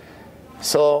do?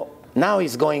 So now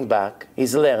he's going back,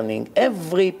 he's learning.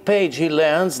 Every page he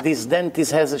learns, this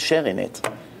dentist has a share in it.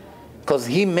 Because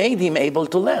he made him able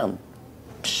to learn.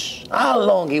 How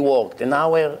long he worked? An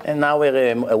hour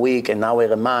a week, an hour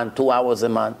a month, 2 hours a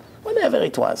month, whatever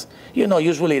it was.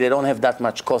 Usually they don't have that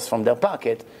much cost from their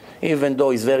pocket, even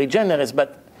though he's very generous,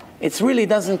 but it really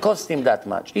doesn't cost him that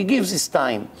much. He gives his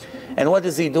time. And what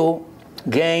does he do?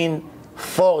 Gain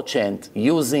fortune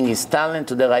using his talent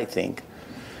to the right thing.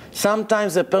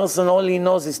 Sometimes a person all he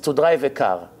knows is to drive a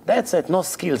car. That's it, no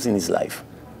skills in his life.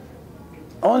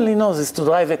 All he knows is to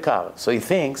drive a car. So he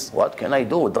thinks, what can I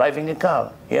do with driving a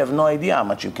car? You have no idea how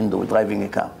much you can do with driving a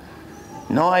car.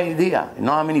 No idea. You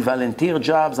know how many volunteer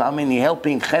jobs, how many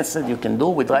helping chesed you can do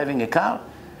with driving a car?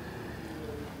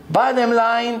 Bottom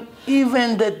line,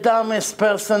 even the dumbest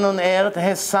person on earth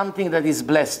has something that is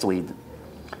blessed with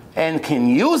and can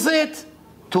use it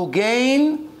to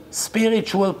gain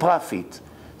spiritual profit.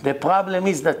 The problem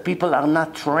is that people are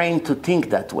not trained to think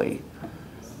that way.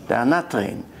 They are not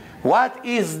trained. What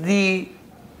is the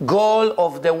goal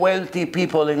of the wealthy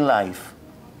people in life?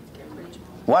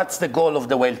 What's the goal of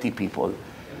the wealthy people?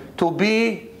 To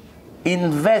be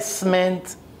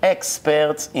investment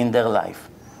experts in their life,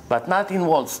 but not in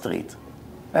Wall Street.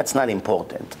 That's not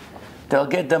important. They'll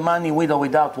get the money with or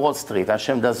without Wall Street.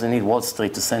 Hashem doesn't need Wall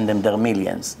Street to send them their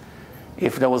millions.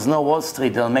 If there was no Wall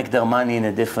Street, they'll make their money in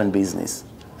a different business.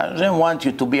 Hashem wants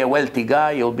you to be a wealthy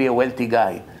guy, you'll be a wealthy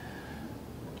guy.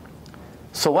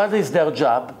 So what is their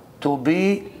job? To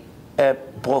be a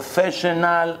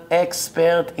professional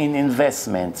expert in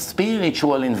investment,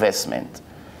 spiritual investment.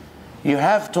 You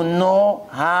have to know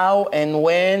how and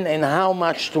when and how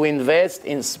much to invest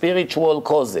in spiritual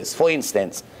causes. For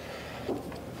instance,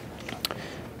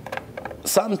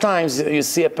 sometimes you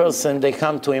see a person, they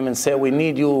come to him and say, we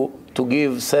need you to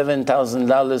give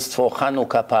 $7,000 for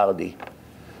Hanukkah party.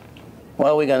 What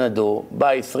are we going to do?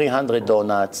 Buy 300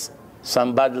 donuts,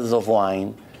 some bottles of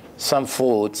wine, some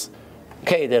fruits,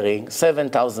 catering,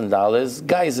 $7,000.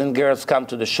 Guys and girls come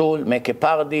to the shul, make a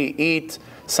party, eat.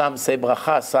 Some say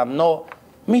bracha, some no.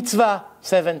 Mitzvah,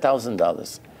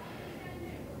 $7,000.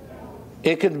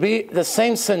 It could be the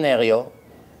same scenario.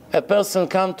 A person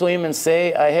come to him and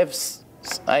say, I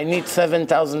need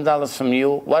 $7,000 from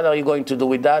you. What are you going to do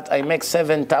with that? I make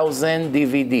 7,000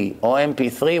 DVD or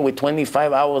MP3 with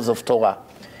 25 hours of Torah.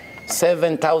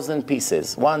 7,000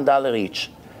 pieces, $1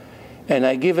 each. And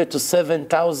I give it to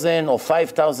 7,000 or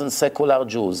 5,000 secular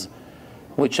Jews,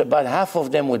 which about half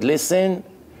of them would listen,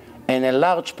 and a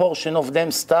large portion of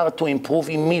them start to improve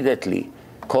immediately.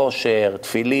 Kosher,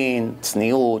 tefillin,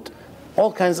 tzniut,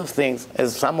 all kinds of things,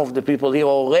 as some of the people here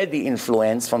already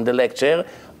influenced from the lecture,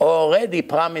 already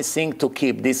promising to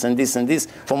keep this and this and this.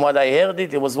 From what I heard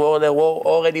it was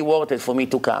already worth it for me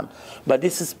to come. But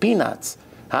this is peanuts.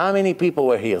 How many people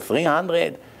were here?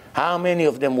 300? How many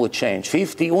of them would change?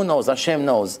 50? Who knows? Hashem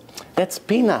knows. That's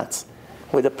peanuts.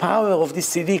 With the power of this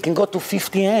CD, it can go to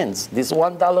 50 hands. This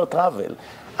 $1 travel.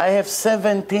 I have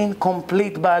 17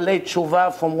 complete Baalei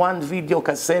Tshuva from one video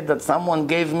cassette that someone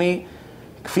gave me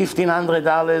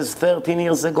 $1,500 13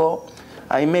 years ago.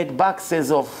 I made boxes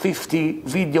of 50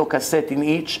 video cassette in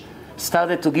each.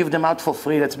 Started to give them out for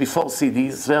free. That's before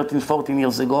CDs, 13, 14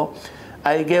 years ago.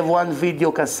 I gave one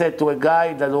video cassette to a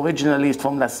guy that originally is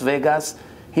from Las Vegas.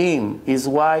 Him, his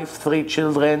wife, 3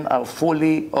 children are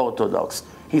fully Orthodox.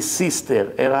 His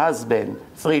sister, her husband,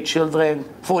 3 children,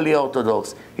 fully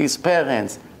Orthodox. His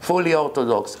parents, fully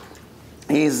Orthodox.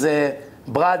 His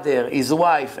brother, his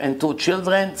wife, and 2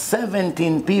 children,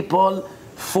 17 people,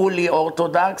 fully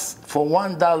Orthodox. For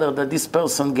 $1 that this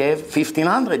person gave,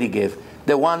 $1,500 he gave.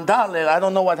 The $1, I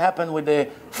don't know what happened with the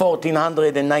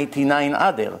 1,499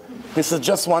 other. This is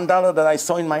just $1 that I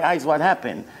saw in my eyes what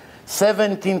happened.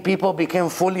 17 people became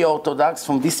fully Orthodox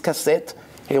from this cassette.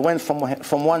 He went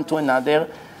from one to another.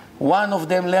 One of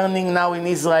them learning now in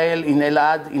Israel, in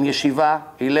Elad, in Yeshiva.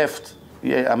 He left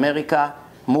America,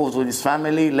 moved with his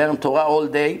family, learned Torah all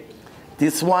day.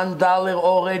 This $1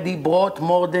 already brought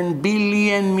more than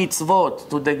billion mitzvot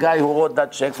to the guy who wrote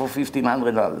that check for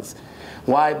 $1,500.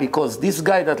 Why? Because this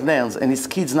guy that learns, and his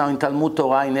kids now in Talmud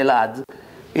Torah in Elad,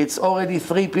 it's already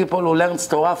 3 people who learn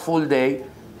Torah full day,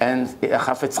 and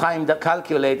Chafetz Chaim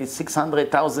calculated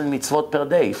 600,000 mitzvot per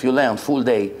day if you learn full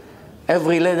day.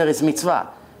 Every letter is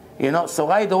mitzvah. You know, so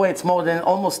right away it's more than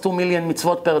almost 2 million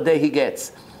mitzvot per day he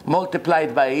gets.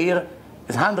 Multiplied by a year,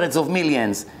 it's hundreds of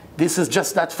millions. This is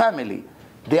just that family.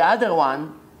 The other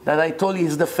one that I told you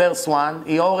is the first one.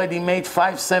 He already made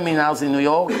 5 seminars in New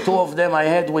York. 2 of them I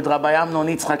had with Rabbi Amnon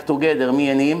Yitzchak together, me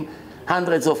and him.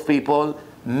 Hundreds of people.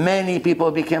 Many people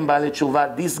became Baalei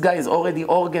Tshuva. This guy is already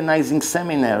organizing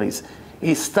seminaries.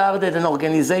 He started an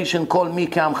organization called Mi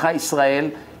Ke'amcha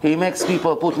Israel. He makes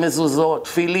people put mezuzot,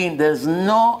 tefillin. There's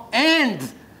no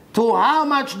end to how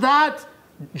much that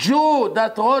Jew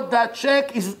that wrote that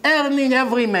check is earning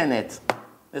every minute.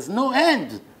 There's no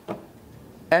end.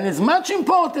 And it's much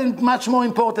more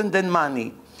important than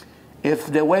money. If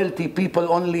the wealthy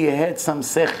people only had some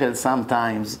sechel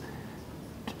sometimes,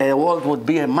 the world would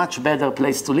be a much better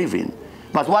place to live in.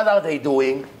 But what are they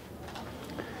doing?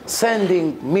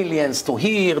 Sending millions to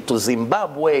here, to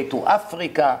Zimbabwe, to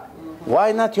Africa.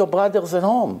 Why not your brothers at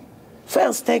home?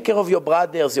 First take care of your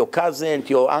brothers, your cousin,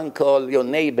 your uncle, your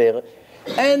neighbor,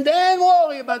 and then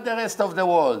worry about the rest of the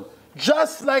world.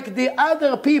 Just like the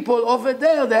other people over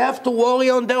there, they have to worry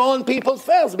on their own people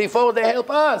first before they help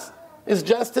us. It's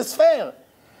just as fair.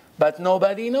 But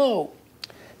nobody knows.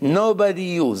 Nobody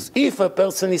uses. If a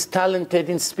person is talented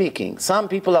in speaking, some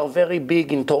people are very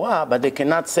big in Torah, but they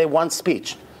cannot say one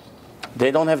speech. They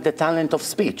don't have the talent of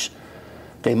speech.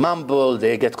 They mumble,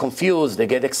 they get confused, they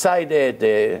get excited,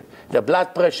 their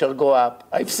blood pressure go up.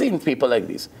 I've seen people like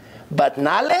this. But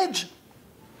knowledge,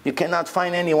 you cannot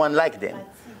find anyone like them.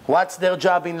 What's their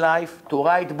job in life? To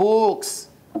write books.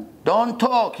 Don't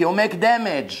talk, you make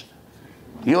damage.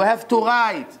 You have to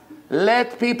write.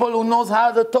 Let people who knows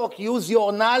how to talk use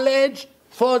your knowledge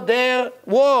for their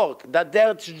work. That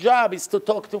their job is to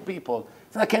talk to people.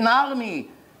 It's like an army.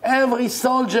 Every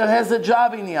soldier has a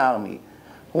job in the army.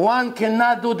 One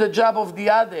cannot do the job of the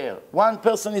other. One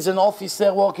person is an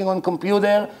officer working on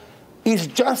computer. Is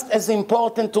just as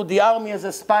important to the army as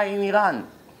a spy in Iran.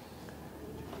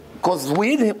 Because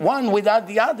one without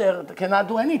the other cannot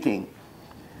do anything.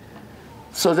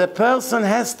 So the person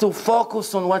has to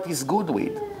focus on what he's good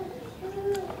with.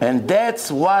 And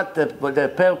that's what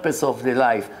the purpose of the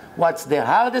life. What's the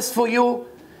hardest for you,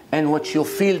 and what you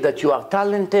feel that you are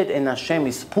talented and Hashem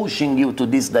is pushing you to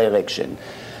this direction.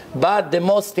 But the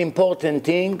most important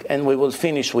thing, and we will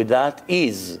finish with that,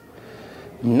 is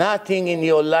nothing in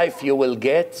your life you will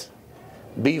get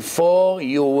before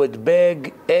you would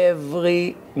beg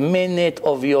every minute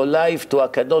of your life to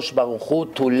HaKadosh Baruch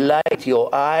Hu to light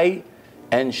your eye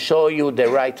and show you the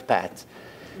right path.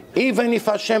 Even if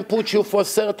Hashem puts you for a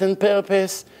certain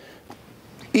purpose,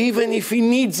 even if He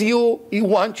needs you, He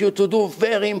wants you to do a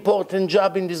very important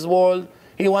job in this world.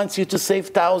 He wants you to save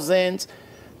thousands.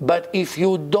 But if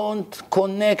you don't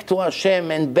connect to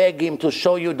Hashem and beg Him to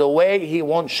show you the way, He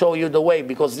won't show you the way,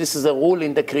 because this is a rule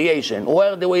in the creation.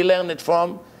 Where do we learn it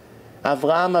from?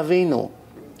 Avraham Avinu.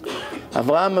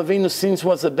 Avraham Avinu, since he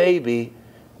was a baby,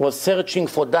 was searching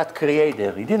for that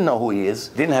creator. He didn't know who he is.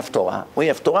 He didn't have Torah. We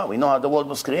have Torah. We know how the world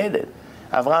was created.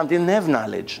 Avraham didn't have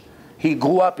knowledge. He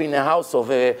grew up in a house of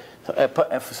his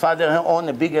father owned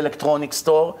a big electronic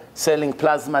store, selling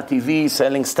plasma TV,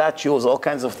 selling statues, all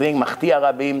kinds of things, Machtia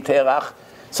Rabim, Terach.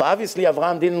 So obviously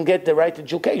Avraham didn't get the right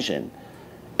education.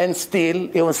 And still,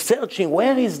 he was searching,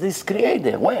 where is this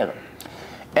creator? Where?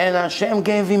 And Hashem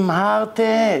gave him hard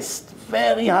test,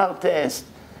 very hard test.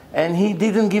 And he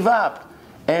didn't give up.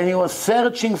 And he was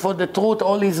searching for the truth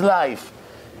all his life.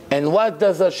 And what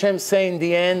does Hashem say in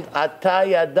the end? Ata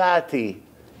yadati.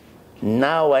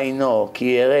 Now I know.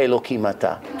 Ki yireh Elokim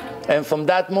ata. And from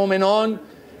that moment on,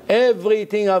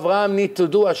 everything Avraham needed to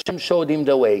do, Hashem showed him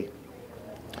the way.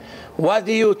 What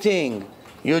do you think?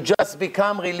 You just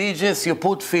become religious, you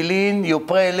put tefillin, you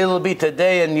pray a little bit a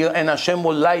day, and Hashem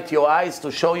will light your eyes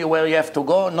to show you where you have to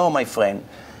go? No, my friend.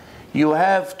 You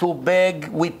have to beg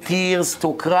with tears,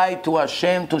 to cry to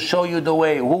Hashem to show you the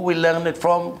way. Who will learn it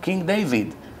from? King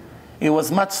David. He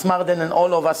was much smarter than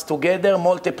all of us together,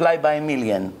 multiplied by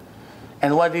 1,000,000.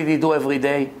 And what did he do every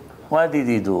day? What did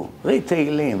he do? Read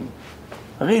Tehillim.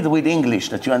 Read with English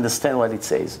that you understand what it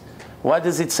says. What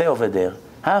does it say over there?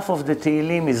 Half of the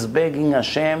Tehillim is begging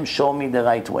Hashem, show me the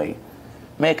right way.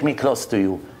 Make me close to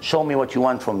you. Show me what you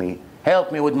want from me.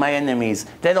 Help me with my enemies.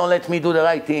 They don't let me do the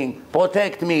right thing.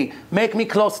 Protect me. Make me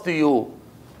close to you.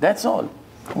 That's all.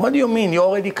 What do you mean? You're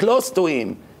already close to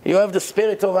Him. You have the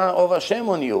spirit of Hashem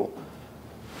on you.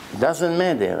 Doesn't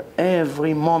matter.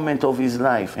 Every moment of his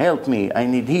life. Help me. I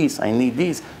need this. I need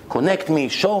this. Connect me.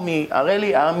 Show me.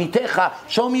 Areli amitecha.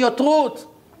 Show me your truth.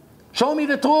 Show me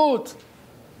the truth.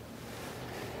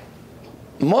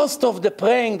 Most of the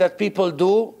praying that people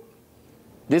do,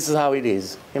 this is how it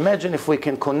is. Imagine if we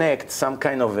can connect some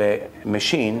kind of a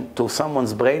machine to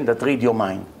someone's brain that read your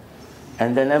mind.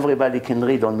 And then everybody can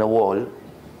read on the wall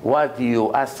what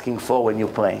you're asking for when you're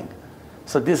praying.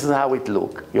 So this is how it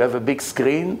looks. You have a big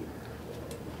screen.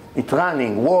 It's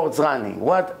running, words running.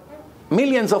 What?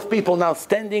 Millions of people now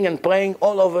standing and praying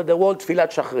all over the world,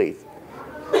 Tfilat Shachrit.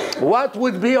 What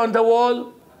would be on the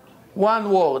wall?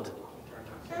 One word.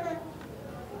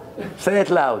 Say it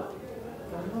loud.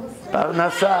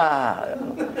 Parnasa.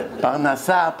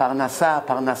 Parnasa, parnasa,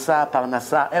 parnasa,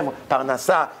 parnasa.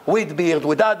 Parnasa, with beard,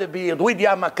 without the beard, with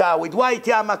yarmulke, with white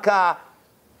yarmulke.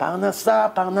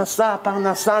 Parnasa, parnasa,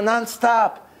 parnasa,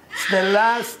 non-stop. It's the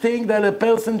last thing that a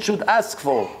person should ask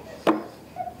for.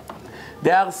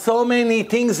 There are so many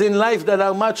things in life that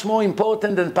are much more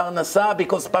important than parnasa,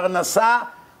 because parnasa,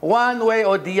 one way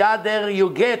or the other,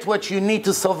 you get what you need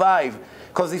to survive.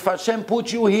 Because if Hashem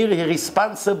put you here, He's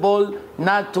responsible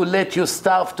not to let you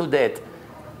starve to death.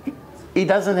 He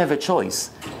doesn't have a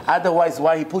choice. Otherwise,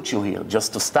 why He put you here?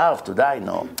 Just to starve, to die?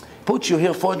 No. Put you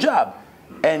here for a job.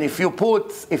 And if you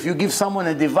give someone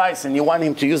a device and you want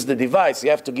him to use the device,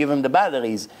 you have to give him the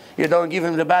batteries. You don't give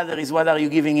him the batteries, what are you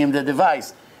giving him the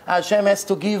device? Hashem has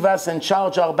to give us and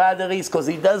charge our batteries because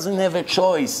He doesn't have a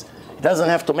choice. He doesn't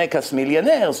have to make us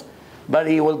millionaires, but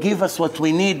He will give us what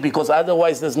we need because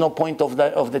otherwise there's no point of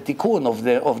the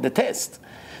tikkun, of the test.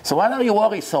 So why are you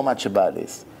worried so much about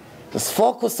this? Just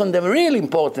focus on the really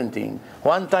important thing.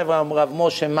 One time Rav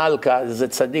Moshe Malka, is a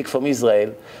tzaddik from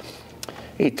Israel,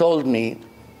 he told me,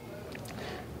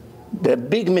 the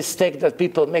big mistake that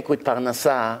people make with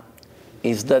parnasa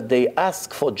is that they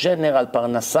ask for general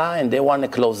parnasa and they want a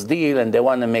close deal and they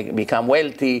want to become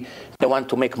wealthy, they want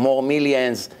to make more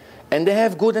millions, and they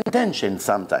have good intention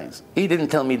sometimes. He didn't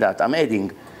tell me that, I'm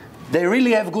adding. They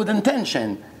really have good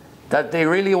intention, that they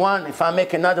really want, if I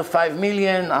make another 5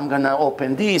 million, I'm going to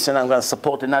open this and I'm going to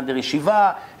support another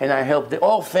yeshiva and I help the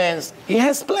orphans. He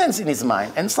has plans in his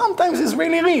mind, and sometimes it's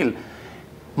really real.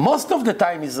 Most of the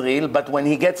time is real, but when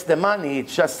he gets the money, it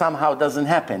just somehow doesn't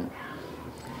happen.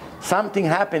 Something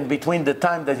happened between the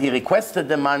time that he requested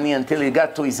the money until he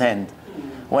got to his hand.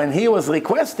 When he was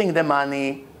requesting the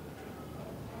money,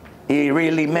 he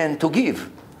really meant to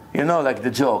give. You know, like the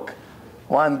joke.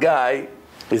 One guy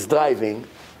is driving,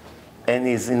 and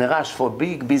he's in a rush for a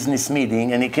big business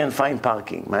meeting, and he can't find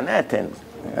parking. Manhattan,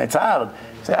 it's hard.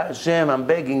 Say, Hashem, I'm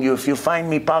begging you, if you find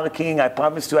me parking, I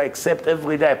promise you I accept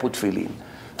every day I put tefillin.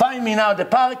 Find me now the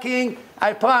parking,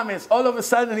 I promise. All of a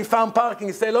sudden he found parking.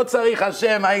 He said, Lo tzarich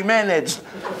Hashem, I managed.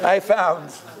 I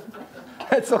found.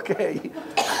 That's okay.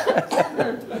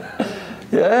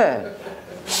 Yeah.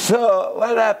 So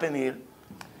what happened here?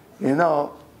 You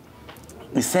know,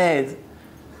 he said,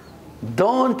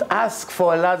 don't ask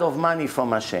for a lot of money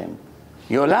from Hashem.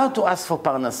 You're allowed to ask for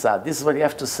parnasa. This is what you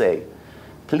have to say.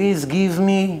 Please give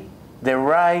me the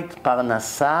right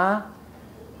parnasa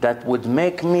that would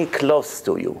make me close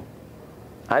to you.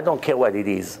 I don't care what it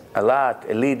is. A lot,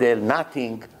 a little,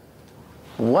 nothing.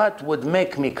 What would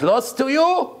make me close to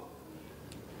you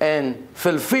and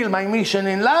fulfill my mission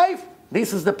in life?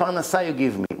 This is the parnasa you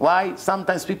give me. Why?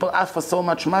 Sometimes people ask for so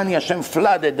much money, Hashem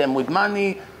flooded them with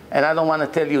money, and I don't want to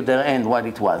tell you their end, what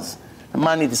it was. The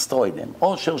money destroyed them.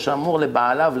 Osher shamur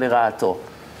leba'alav lera'ato.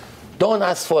 Don't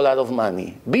ask for a lot of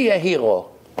money. Be a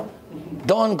hero.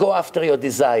 Don't go after your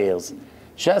desires.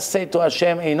 Just say to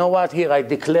Hashem, you know what, here I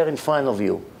declare in front of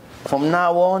you. From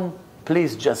now on,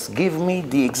 please just give me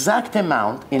the exact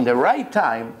amount in the right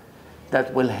time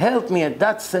that will help me at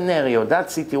that scenario, that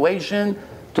situation,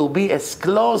 to be as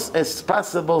close as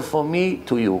possible for me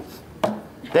to you.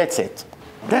 That's it.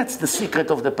 That's the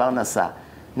secret of the parnasa.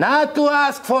 Not to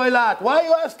ask for a lot. Why are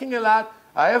you asking a lot?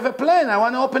 I have a plan. I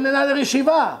want to open another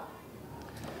yeshiva.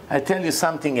 I tell you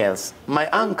something else. My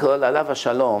uncle, alav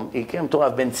hashalom, he came to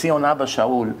Rav Ben Zion Abba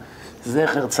Shaul,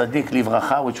 Zecher Tzadik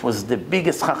Livracha, which was the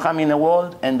biggest chacham in the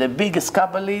world, and the biggest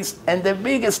Kabbalist, and the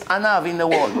biggest anav in the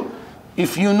world.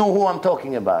 If you know who I'm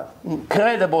talking about.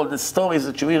 Incredible, the stories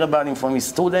that you hear about him from his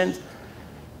students.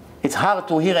 It's hard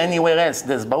to hear anywhere else.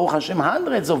 There's, Baruch Hashem,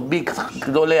 hundreds of big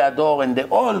Gdolei Ador, and they're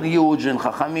all huge and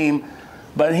chachamim,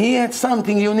 but he had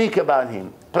something unique about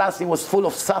him. Plus, he was full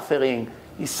of suffering.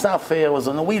 He suffered, was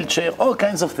on a wheelchair, all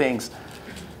kinds of things.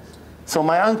 So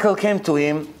my uncle came to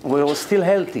him, we were still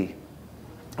healthy.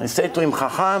 I said to him,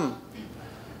 Chacham,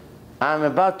 I'm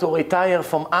about to retire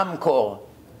from Amcor.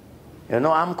 You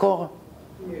know Amcor?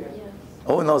 Yeah.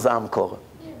 Who knows Amcor?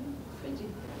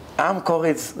 Amcor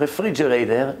is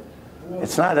refrigerator.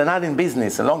 It's not, they're not in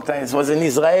business. A long time, it was an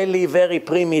Israeli, very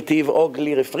primitive,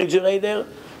 ugly refrigerator.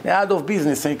 They're out of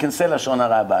business, so you can sell Lashon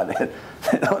Hara about it.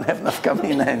 They don't have nafka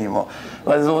mina anymore.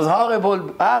 But it was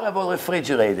horrible, horrible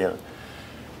refrigerator.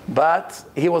 But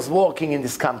he was working in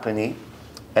this company,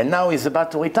 and now he's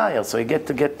about to retire, so he get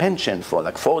to get pension for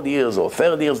like 40 years or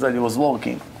 30 years that he was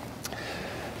working.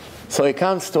 So he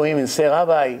comes to him and says,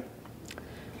 Rabbi,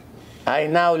 I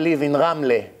now live in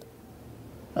Ramle.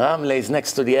 Ramle is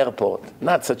next to the airport.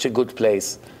 Not such a good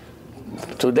place.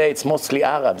 Today it's mostly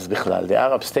Arabs, bichlal. The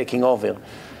Arabs taking over.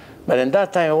 But in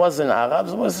that time it wasn't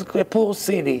Arabs. It was a poor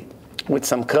city with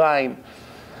some crime.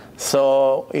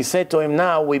 So he said to him,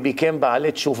 now we became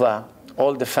Ba'alei Tshuva,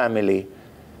 all the family.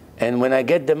 And when I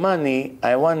get the money,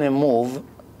 I want to move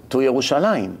to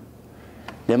Yerushalayim.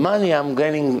 The money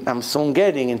I'm soon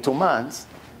getting in 2 months,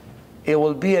 it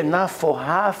will be enough for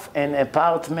half an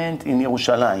apartment in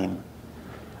Yerushalayim.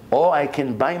 Or I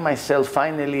can buy myself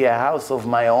finally a house of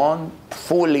my own,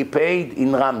 fully paid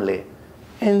in Ramle,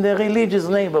 in the religious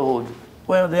neighborhood,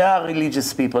 where there are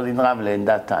religious people in Ramle in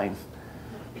that time.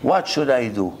 What should I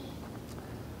do?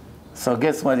 So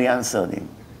guess what he answered him?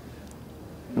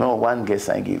 No, one guess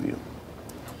I give you.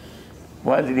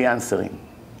 What did he answer him?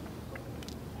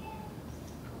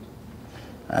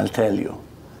 I'll tell you.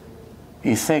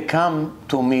 He said, come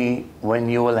to me when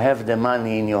you will have the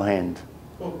money in your hand.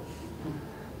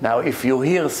 Now, if you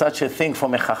hear such a thing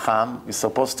from a chacham, you're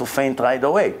supposed to faint right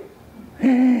away.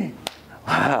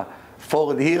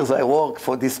 4 years I work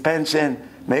for this pension.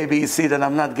 Maybe you see that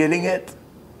I'm not getting it.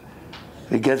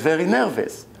 You get very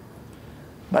nervous.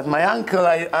 But my uncle,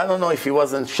 I don't know if he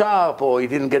wasn't sharp or he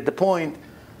didn't get the point.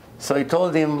 So he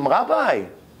told him, Rabbi,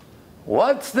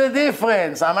 what's the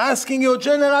difference? I'm asking you a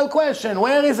general question.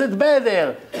 Where is it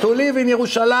better to live in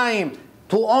Yerushalayim,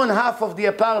 to own half of the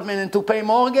apartment and to pay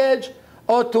mortgage,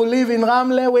 or to live in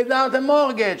Ramle without a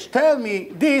mortgage? Tell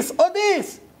me this or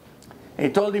this. He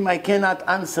told him, I cannot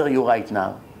answer you right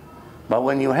now. But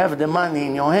when you have the money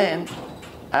in your hand,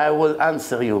 I will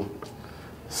answer you.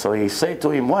 So he said to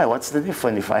him, why? What's the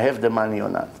difference if I have the money or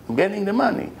not? I'm getting the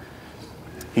money.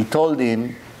 He told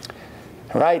him,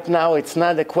 right now it's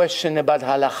not a question about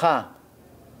halacha.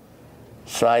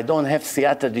 So I don't have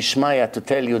siyata dishmaya to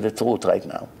tell you the truth right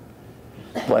now.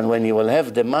 When you will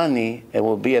have the money, it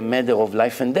will be a matter of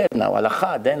life and death. Now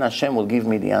halacha, then Hashem will give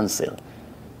me the answer.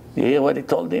 You hear what he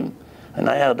told him? And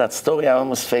I heard that story, I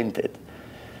almost fainted.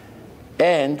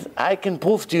 And I can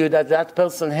prove to you that that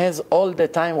person has all the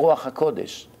time Ruach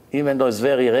HaKodesh. Even though it's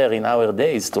very rare in our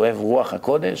days to have Ruach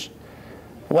HaKodesh.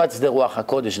 What's the Ruach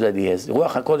HaKodesh that he has?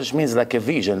 Ruach HaKodesh means like a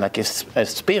vision, like a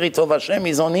spirit of Hashem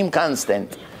is on him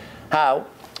constant. How?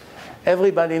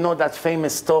 Everybody know that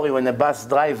famous story when a bus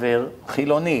driver,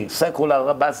 Chiloni,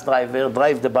 secular bus driver,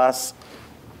 drive the bus,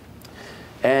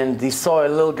 and he saw a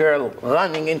little girl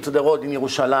running into the road in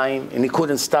Yerushalayim, and he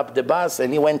couldn't stop the bus,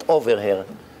 and he went over her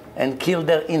and killed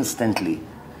her instantly.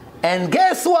 And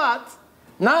guess what?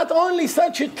 Not only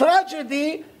such a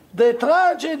tragedy, the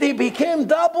tragedy became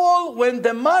double when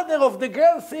the mother of the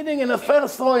girl sitting in the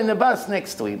first row in the bus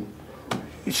next to him.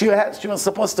 She was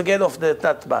supposed to get off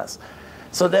that bus.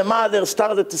 So the mother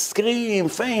started to scream,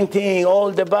 fainting,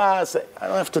 all the bus. I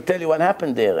don't have to tell you what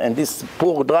happened there. And this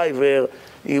poor driver,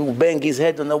 he banged his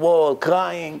head on the wall,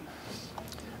 crying.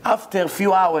 After a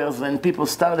few hours, when people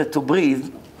started to breathe,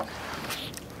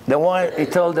 he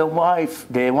told the wife,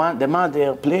 the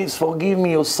mother, please forgive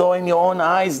me, you saw in your own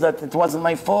eyes that it wasn't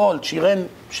my fault. She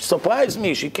surprised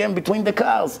me, she came between the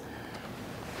cars.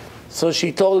 So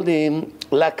she told him,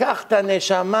 Lakachta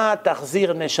neshama, tachzir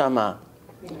neshama.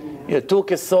 You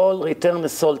took a soul, return the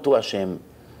soul to Hashem.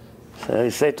 So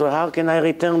he said to her, how can I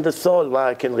return the soul? Well,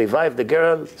 I can revive the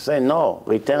girl. He said, no,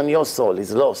 return your soul,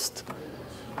 it's lost.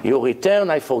 You return,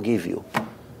 I forgive you.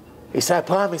 He said, I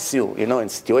promise you, in a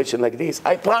situation like this,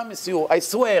 I promise you, I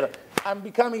swear, I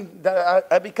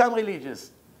become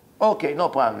religious. Okay, no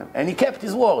problem. And he kept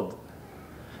his word.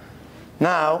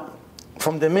 Now,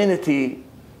 from the minute he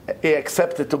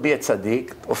accepted to be a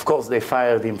tzaddik, of course they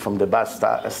fired him from the bus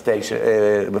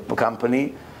station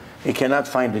company. He cannot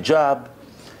find a job.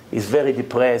 He's very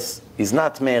depressed. He's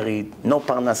not married, no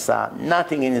parnasa,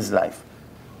 nothing in his life.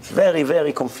 He's very,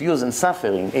 very confused and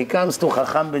suffering. He comes to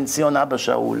Chacham ben Zion Abba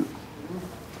Shaul.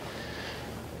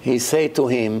 He said to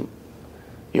him,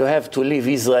 you have to leave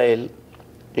Israel.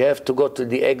 You have to go to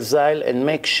the exile and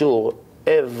make sure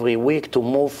every week to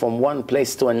move from one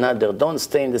place to another. Don't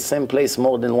stay in the same place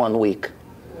more than 1 week.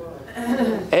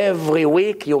 Every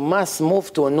week you must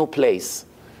move to a new place.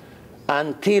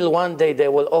 Until one day they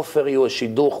will offer you a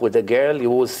shidduch with a girl. You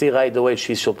will see right away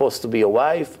she's supposed to be your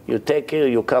wife. You take her,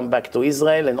 you come back to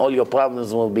Israel, and all your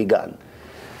problems will be gone.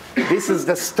 This is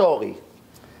the story.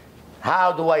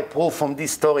 How do I prove from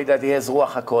this story that he has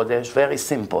Ruach HaKodesh? Very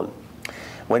simple.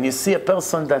 When you see a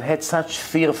person that had such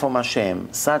fear from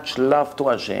Hashem, such love to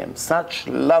Hashem, such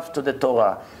love to the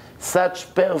Torah,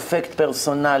 such perfect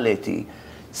personality,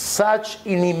 such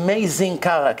an amazing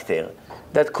character,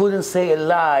 that couldn't say a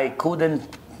lie,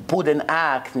 couldn't put an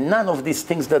act, none of these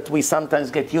things that we sometimes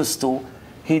get used to,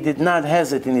 he did not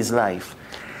have it in his life.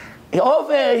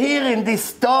 Over here in these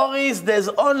stories, there's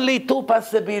only 2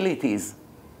 possibilities.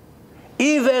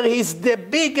 Either he's the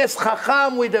biggest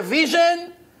chacham with a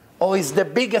vision, or he's the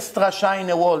biggest rasha in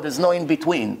the world. There's no in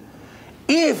between.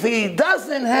 If he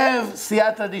doesn't have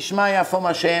siyata dishmaya from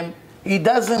Hashem, he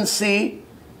doesn't see,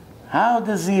 how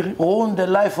does he ruin the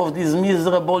life of this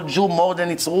miserable Jew more than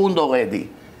it's ruined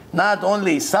already? Not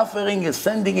only suffering, you're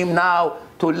sending him now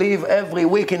to live every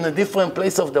week in a different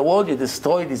place of the world, you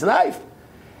destroyed his life.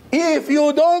 If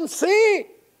you don't see,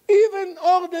 even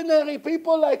ordinary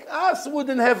people like us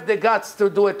wouldn't have the guts to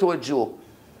do it to a Jew.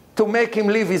 To make him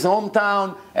leave his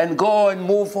hometown and go and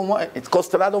move from one. It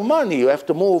costs a lot of money. You have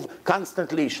to move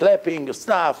constantly, schlepping your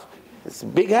stuff. It's a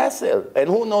big hassle. And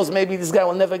who knows, maybe this guy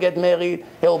will never get married.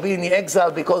 He'll be in the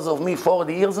exile because of me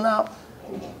 40 years now.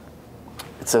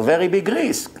 It's a very big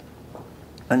risk.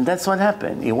 And that's what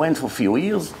happened. He went for a few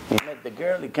years, he met the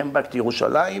girl, he came back to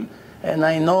Yerushalayim, and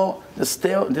I know the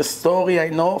story I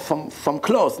know from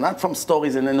close, not from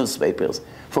stories in the newspapers,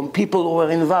 from people who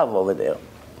were involved over there.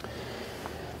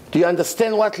 Do you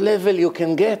understand what level you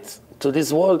can get to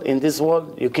this world, in this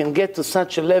world? You can get to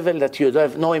such a level that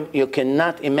you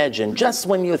cannot imagine. Just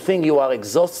when you think you are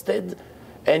exhausted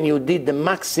and you did the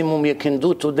maximum you can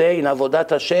do today in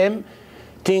Avodat Hashem,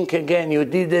 think again, you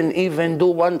didn't even do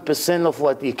 1% of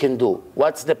what you can do.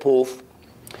 What's the proof?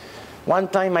 One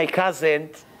time my cousin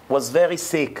was very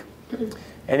sick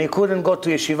and he couldn't go to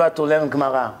yeshiva to learn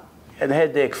Gemara. He had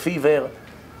headache, fever,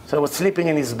 so he was sleeping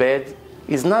in his bed.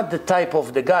 He's not the type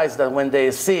of the guys that when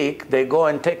they're sick, they go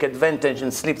and take advantage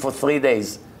and sleep for 3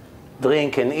 days.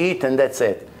 Drink and eat and that's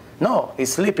it. No,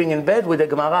 he's sleeping in bed with the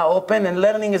Gemara open and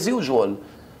learning as usual.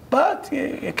 But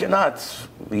you cannot,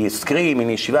 he scream in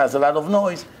yeshiva, there's a lot of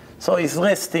noise. So he's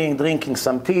resting, drinking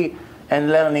some tea and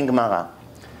learning Gemara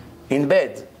in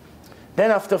bed.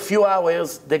 Then after a few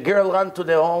hours, the girl ran to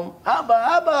the home. Abba,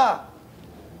 Abba!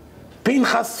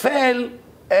 Pinchas fell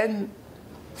and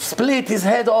split his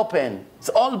head open. It's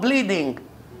all bleeding.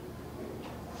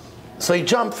 So he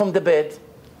jumped from the bed.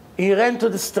 He ran to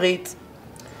the street.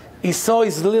 He saw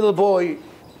his little boy,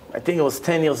 I think he was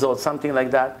 10 years old, something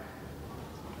like that.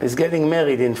 He's getting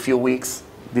married in a few weeks,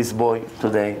 this boy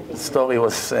today. The story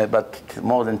was about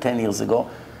more than 10 years ago.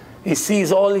 He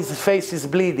sees all his face is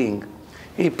bleeding.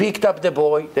 He picked up the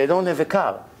boy. They don't have a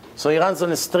car. So he runs on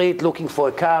the street looking for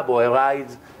a cab or a ride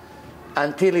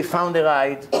until he found a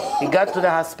ride. He got to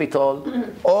the hospital.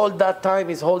 All that time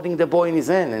he's holding the boy in his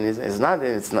hand, and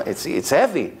it's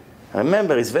heavy.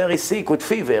 Remember, he's very sick with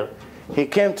fever. He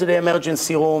came to the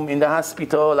emergency room in the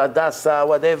hospital, Hadassah,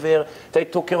 whatever. They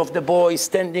took care of the boy,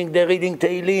 standing there reading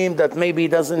Tehillim, that maybe he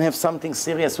doesn't have something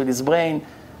serious with his brain.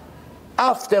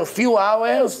 After a few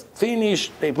hours,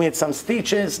 finished, they made some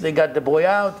stitches, they got the boy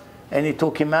out, and he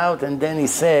took him out, and then he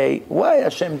said, why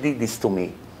Hashem did this to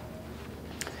me?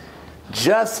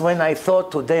 Just when I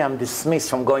thought today I'm dismissed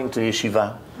from going to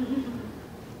yeshiva,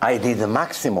 I did the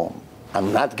maximum.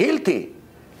 I'm not guilty.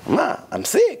 I'm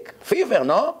sick. Fever,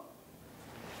 no?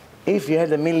 If you had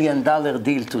 $1 million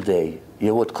deal today,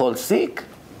 you would call sick?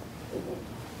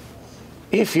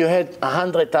 If you had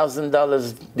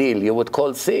 $100,000 deal, you would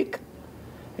call sick?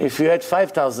 If you had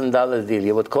 $5,000 deal,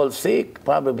 you would call sick?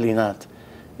 Probably not.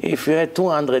 If you had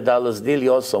 $200 deal,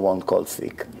 you also won't call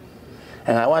sick.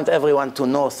 And I want everyone to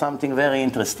know something very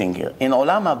interesting here. In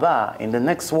Olam Haba, in the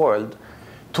next world,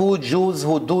 2 Jews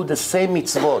who do the same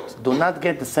mitzvot do not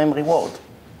get the same reward.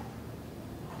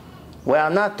 We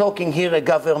are not talking here a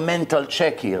governmental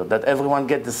check here, that everyone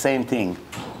gets the same thing.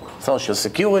 Social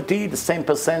Security, the same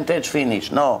percentage,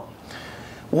 finish. No.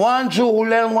 One Jew who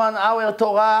learns 1 hour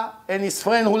Torah and his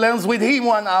friend who learns with him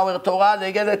 1 hour Torah,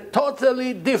 they get a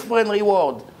totally different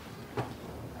reward.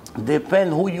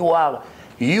 Depend who you are.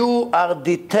 You are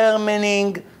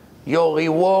determining your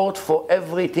reward for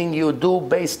everything you do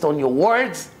based on your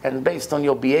words and based on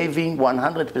your behaving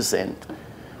 100%.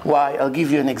 Why? I'll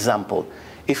give you an example.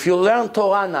 If you learn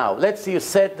Torah now, let's say you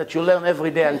said that you learn every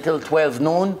day until 12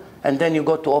 noon, and then you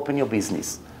go to open your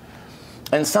business.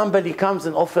 And somebody comes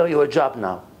and offers you a job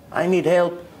now. I need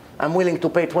help. I'm willing to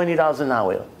pay $20 an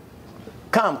hour.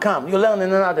 Come. You learn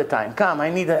in another time. Come, I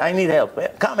need help.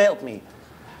 Come help me.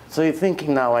 So you're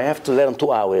thinking now, I have to learn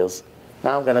 2 hours.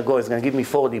 Now I'm going to go, it's going to give me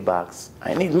 $40.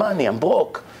 I need money, I'm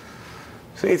broke.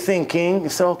 So you're thinking, you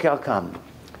say, okay, I'll come.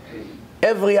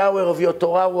 Every hour of your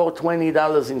Torah worth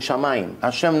 $20 in Shamayim.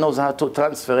 Hashem knows how to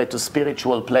transfer it to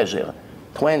spiritual pleasure.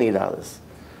 $20.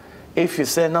 If you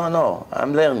say, no,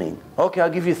 I'm learning. Okay, I'll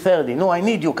give you 30. No, I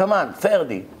need you, come on,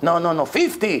 30. No,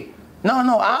 50. No,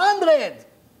 100.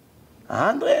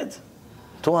 100?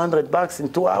 $200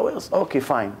 in 2 hours? Okay,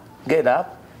 fine. Get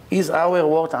up. Is hour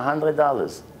worth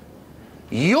 $100?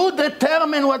 You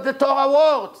determine what the Torah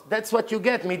worth. That's what you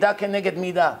get, midah keneged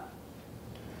midah.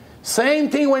 Same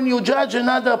thing when you judge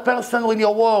another person with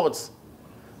your words.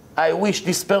 I wish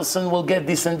this person will get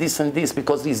this and this and this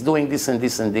because he's doing this and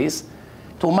this and this.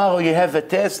 Tomorrow you have a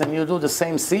test and you do the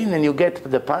same sin and you get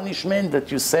the punishment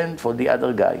that you sent for the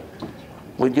other guy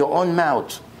with your own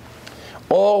mouth.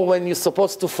 Or when you're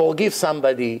supposed to forgive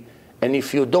somebody and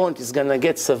if you don't, it's going to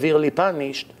get severely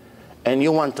punished and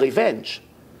you want revenge.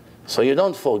 So you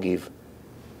don't forgive.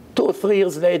 2 or 3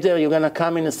 years later, you're going to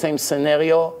come in the same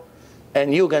scenario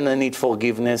and you're going to need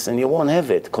forgiveness and you won't have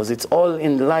it because it's all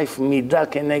in life, midah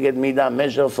keneged midah,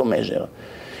 measure for measure.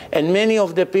 And many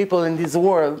of the people in this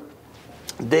world,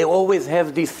 they always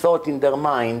have this thought in their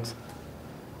mind,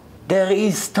 there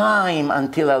is time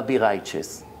until I'll be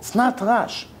righteous. It's not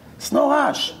rush. It's no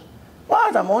rush.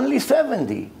 What? I'm only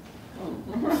 70.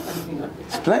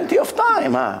 It's plenty of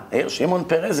time, huh? Here, Shimon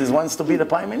Peres wants to be the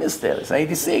prime minister. He's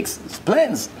 86. It's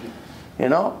plans. You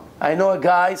know? I know a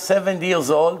guy, 70 years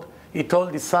old. He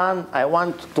told his son, I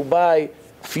want to buy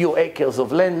a few acres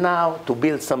of land now to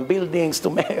build some buildings, to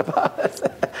make a house.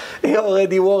 He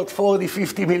already worth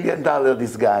 $40-50 million,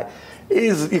 this guy.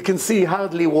 You can see he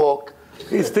hardly walk.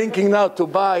 He's thinking now to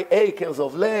buy acres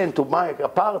of land, to buy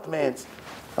apartments.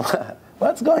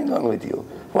 What's going on with you?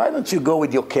 Why don't you go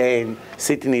with your cane,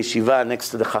 sit in yeshiva next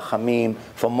to the chachamim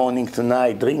from morning to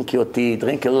night, drink your tea,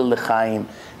 drink a little lechaim,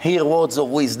 hear words of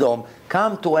wisdom,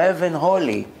 come to heaven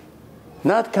holy.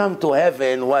 Not come to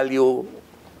heaven while you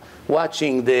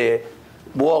watching the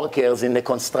workers in the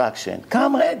construction.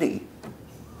 Come ready.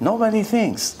 Nobody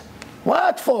thinks.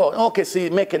 What for? Okay, so you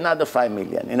make another 5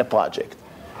 million in a project.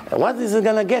 What is it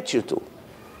going to get you to?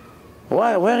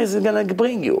 Where is it going to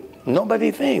bring you?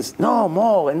 Nobody thinks. No,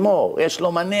 more and more. יש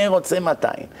לו מנה רוצה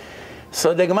 200.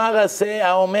 So the Gemara say,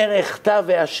 האומר אחטא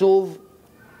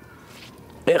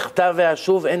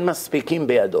ואשוב אין מספיקים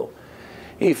בידו.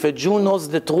 If a Jew knows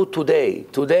the truth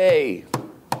today,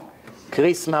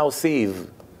 Christmas Eve,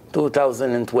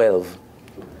 2012,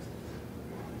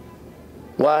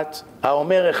 what?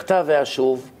 האומר אחטא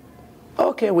ואשוב.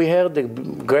 Okay, we heard the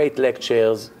great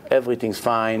lectures, everything's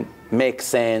fine, makes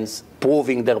sense,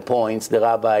 proving their points, the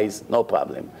rabbis, no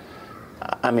problem.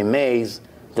 I'm amazed,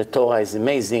 the Torah is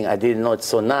amazing, I didn't know it's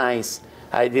so nice,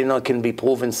 I didn't know it can be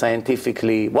proven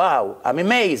scientifically. Wow, I'm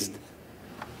amazed.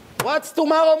 What's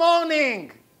tomorrow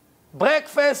morning?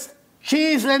 Breakfast,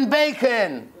 cheese and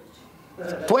bacon.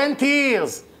 20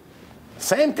 years.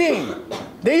 Same thing.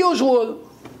 The usual.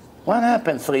 What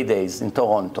happened 3 days in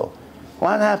Toronto?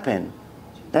 What happened?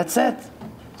 That's it.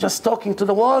 Just talking to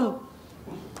the wall.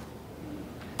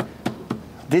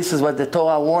 This is what the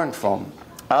Torah warned from.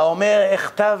 האומר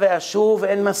אחטא ואשוב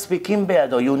אין מספיקים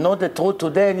בידו. You know the truth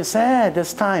today and you say,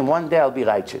 there's time. One day I'll be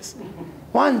righteous.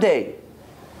 One day.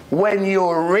 When you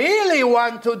really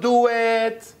want to do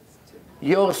it,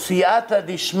 your siyata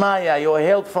dishmaya, your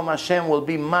help from Hashem will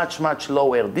be much, much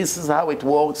lower. This is how it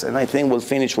works, and I think we'll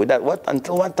finish with that. What?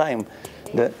 Until what time?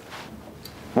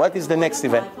 What is the next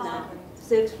event?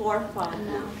 6, 4, 5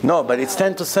 now. No, but it's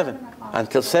 10 to 7.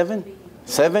 Until 7?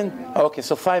 7? Okay,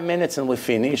 so 5 minutes and we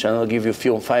finish, and I'll give you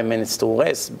 5 minutes to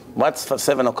rest. What's for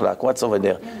 7 o'clock? What's over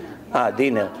there?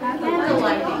 Dinner.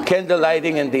 Candle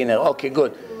lighting and dinner. Okay,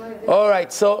 good. All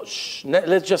right, so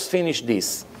let's just finish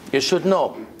this. You should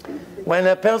know, when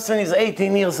a person is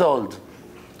 18 years old,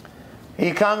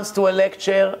 he comes to a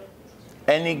lecture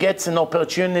and he gets an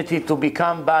opportunity to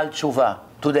become Baal Tshuva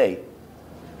today.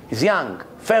 He's young,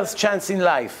 first chance in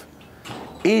life.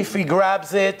 If he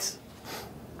grabs it,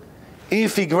 he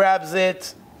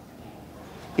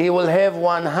will have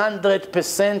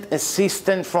 100%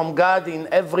 assistance from God in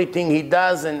everything he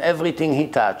does and everything he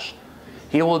touches.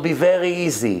 He will be very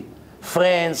easy.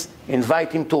 Friends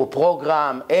invite him to a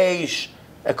program,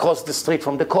 across the street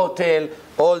from the Kotel,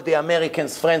 all the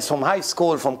Americans, friends from high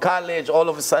school, from college, all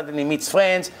of a sudden he meets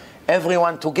friends,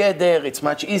 everyone together, it's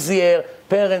much easier.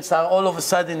 Parents are all of a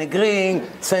sudden agreeing,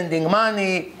 sending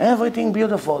money, everything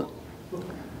beautiful.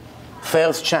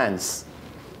 First chance.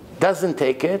 Doesn't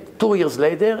take it. 2 years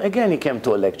later, again he came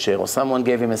to a lecture or someone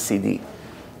gave him a CD.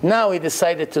 Now he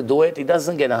decided to do it, he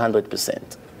doesn't get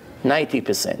 100%,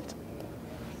 90%.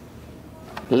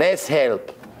 Less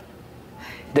help.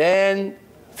 Then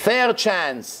third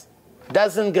chance,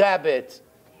 doesn't grab it,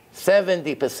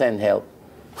 70% help.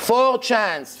 Fourth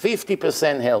chance,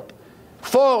 50% help.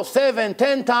 4, 7,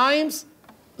 10 times,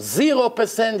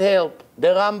 0% help. The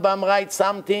Rambam writes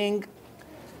something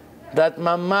that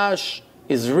mamash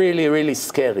is really, really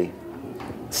scary.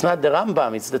 It's not the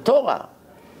Rambam, it's the Torah.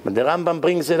 But the Rambam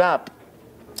brings it up.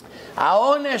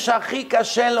 העונש הכי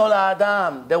קשה לו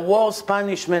לאדם, the worst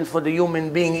punishment for the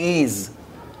human being is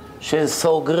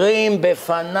שסוגרים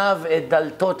בפניו את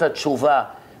דלתות התשובה,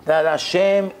 that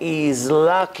Hashem is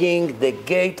locking the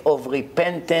gate of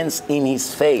repentance in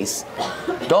his face.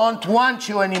 Don't want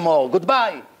you anymore.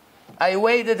 Goodbye. I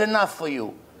waited enough for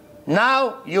you.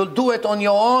 Now you'll do it on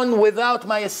your own without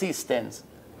my assistance.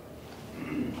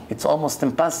 It's almost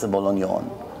impossible on your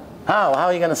own. How? How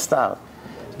are you going to start?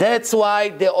 That's why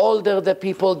the older the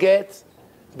people get,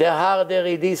 the harder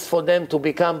it is for them to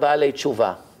become Baalei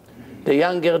Tshuva. The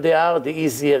younger they are, the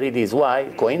easier it is.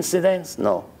 Why? Coincidence?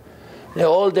 No. The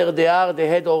older they are, they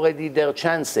had already their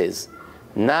chances.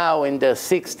 Now in their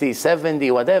 60, 70,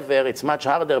 whatever, it's much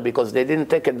harder because they didn't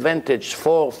take advantage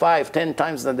 4, 5, 10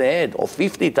 times that they had, or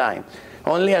 50 times.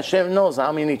 Only Hashem knows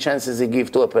how many chances he gives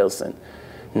to a person.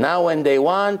 Now when they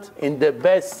want, in the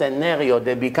best scenario,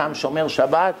 they become Shomer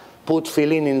Shabbat, put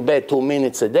tefillin in bed 2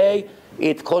 minutes a day,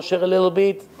 eat kosher a little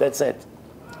bit, that's it.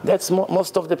 That's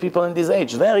most of the people in this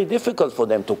age. Very difficult for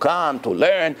them to come, to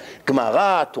learn,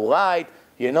 Gemara, to write,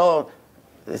 you know.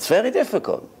 It's very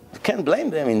difficult. You can't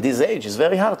blame them in this age. It's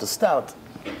very hard to start.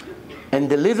 And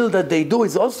the little that they do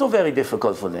is also very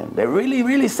difficult for them. They really,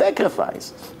 really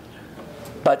sacrifice.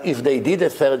 But if they did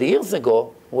it 30 years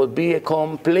ago, it would be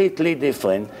completely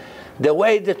different. The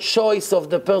way the choice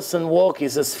of the person works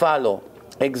is as follows.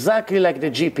 Exactly like the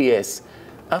GPS.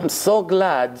 I'm so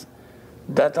glad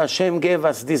that Hashem gave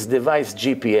us this device,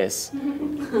 GPS.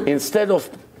 Instead of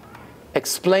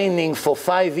explaining for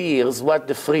 5 years what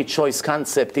the free choice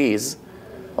concept is,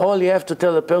 all you have to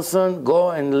tell a person,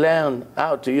 go and learn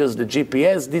how to use the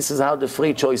GPS. This is how the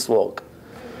free choice works.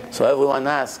 So everyone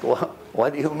asks, well,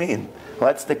 what do you mean?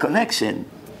 What's the connection?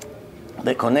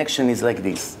 The connection is like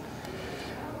this.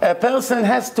 A person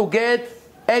has to get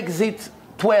exit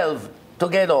 12 to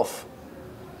get off.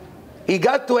 He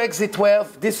got to exit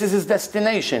 12, this is his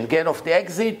destination. Get off the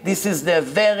exit, this is the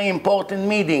very important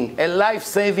meeting, a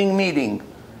life-saving meeting.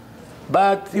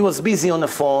 But he was busy on the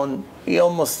phone, he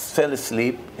almost fell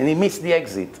asleep, and he missed the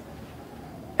exit.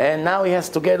 And now he has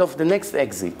to get off the next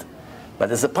exit. But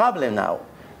there's a problem now.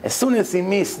 As soon as he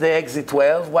missed the exit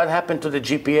 12, what happened to the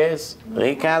GPS?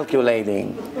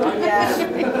 Recalculating.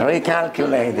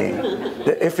 Recalculating.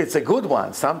 If it's a good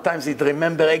one, sometimes it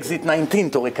remember exit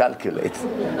 19 to recalculate.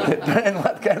 Depending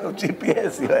what kind of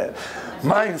GPS you have.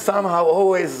 Mine somehow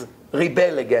always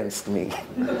rebel against me.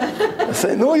 I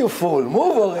say, no, you fool,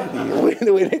 move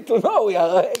already. We need to know, we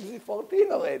are exit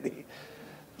 14 already.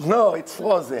 No, it's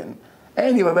frozen.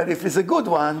 Anyway, but if it's a good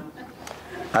one,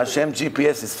 Hashem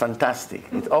GPS is fantastic.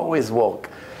 It always works.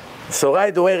 So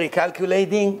right away,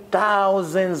 recalculating,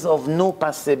 thousands of new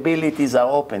possibilities are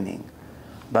opening.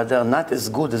 But they're not as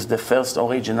good as the first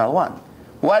original one.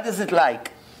 What is it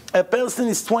like? A person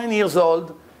is 20 years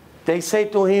old. They say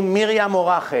to him, Miriam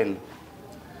or Rachel?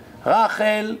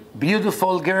 Rachel,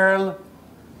 beautiful girl,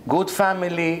 good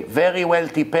family, very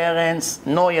wealthy parents,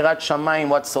 no yirat shamayim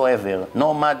whatsoever.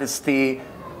 No modesty,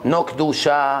 no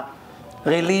kedusha.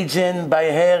 Religion by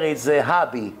her is a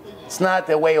hobby. It's not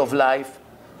a way of life.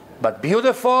 But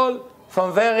beautiful,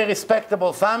 from very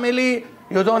respectable family,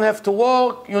 you don't have to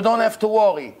work, you don't have to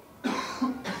worry.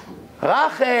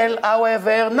 Rachel,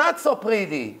 however, not so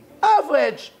pretty.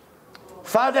 Average.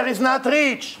 Father is not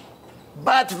rich,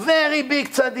 but very big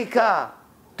tzadikah.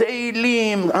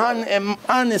 Teilim,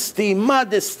 honesty,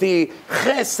 modesty,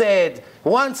 chesed.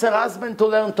 Wants her husband to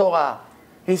learn Torah.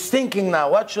 He's thinking now,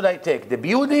 what should I take, the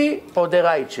beauty or the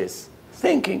righteous?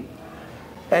 Thinking.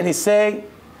 And he say,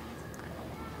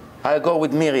 I'll go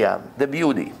with Miriam, the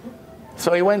beauty.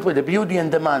 So he went with the beauty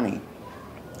and the money.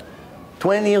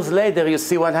 20 years later, you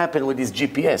see what happened with his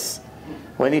GPS.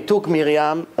 When he took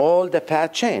Miriam, all the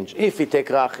path changed. If he take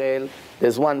Rachel,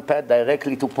 there's one path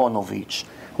directly to Ponovich,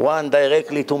 one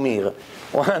directly to Mir,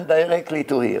 one directly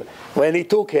to here. When he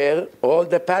took her, all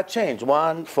the path changed.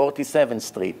 147th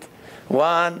Street.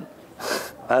 One,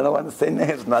 I don't want to say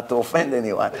names, not to offend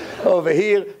anyone. Over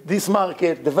here, this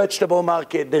market, the vegetable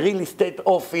market, the real estate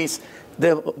office,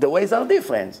 the ways are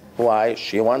different. Why?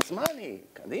 She wants money.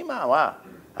 Kadima, wow.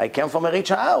 I came from a rich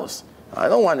house. I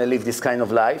don't want to live this kind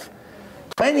of life.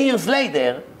 20 years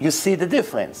later, you see the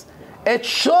difference. A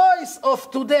choice of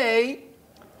today,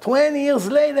 20 years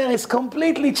later, is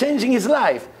completely changing his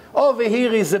life. Over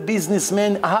here is a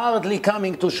businessman hardly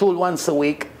coming to shul once a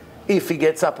week, if he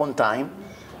gets up on time.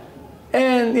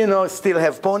 And, you know, still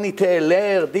have ponytail,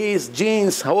 hair, this,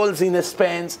 jeans, holes in his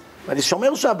pants. But he's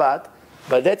Shomer Shabbat.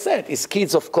 But that's it. His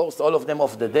kids, of course, all of them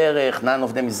off the derech. None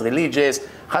of them is religious.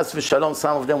 Chas v'shalom,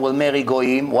 some of them will marry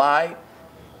goyim. Why?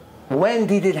 When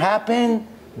did it happen?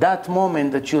 That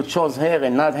moment that you chose her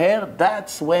and not her,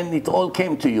 that's when it all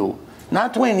came to you.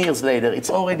 Not 20 years later. It's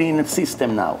already in the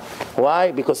system now.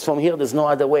 Why? Because from here, there's no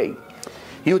other way.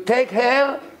 You take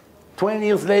her, 20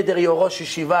 years later, you're Rosh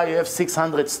Yeshiva, you have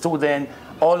 600 students,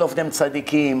 all of them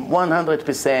tzaddikim,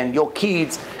 100%, your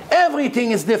kids,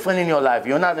 everything is different in your life.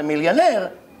 You're not a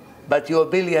millionaire, but you're a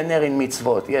billionaire in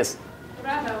mitzvot. Yes?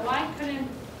 Rabbi, why couldn't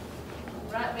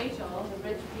Rachel, the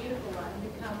rich, beautiful one,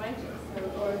 become righteous,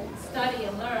 or study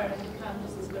and learn and become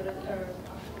just as good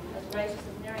as righteous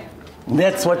as Miriam?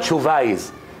 That's what tshuva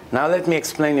is. Now let me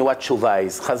explain you what tshuva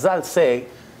is. Chazal say,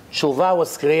 tshuva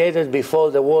was created before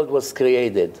the world was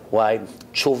created. Why?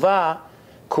 Tshuva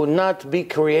could not be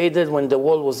created when the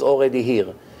world was already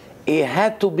here. It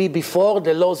had to be before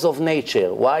the laws of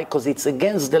nature. Why? Because it's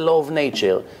against the law of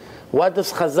nature. What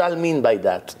does Chazal mean by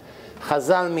that?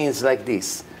 Chazal means like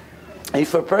this.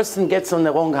 If a person gets on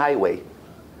the wrong highway,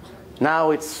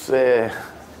 now it's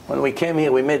When we came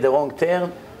here, we made the wrong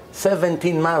turn.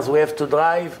 17 miles we have to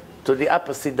drive to the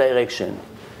opposite direction.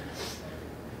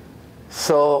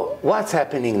 So what's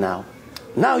happening now?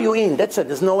 Now you're in, that's it,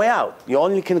 there's no way out. You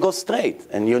only can go straight.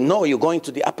 And you know you're going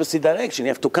to the opposite direction.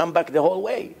 You have to come back the whole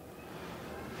way.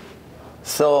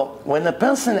 So when a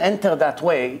person enters that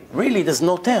way, really there's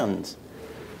no turns.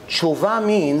 Tshuva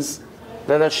means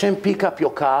that Hashem pick up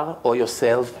your car or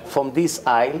yourself from this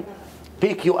aisle,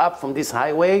 pick you up from this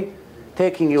highway,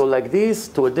 taking you like this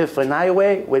to a different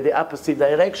highway with the opposite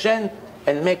direction,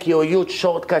 and make you a huge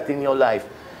shortcut in your life.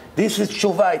 This is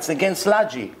tshuva, it's against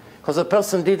logic. Because a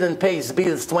person didn't pay his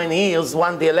bills 20 years,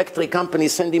 one the electric company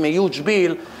sent him a huge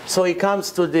bill, so he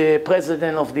comes to the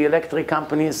president of the electric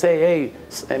company and say, hey,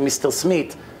 Mr.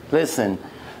 Smith, listen,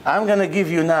 I'm going to give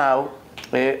you now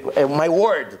my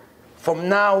word. From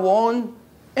now on,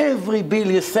 every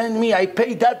bill you send me, I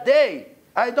pay that day.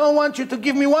 I don't want you to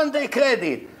give me one day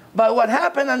credit. But what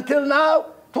happened until now,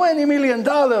 $20 million,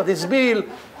 this bill,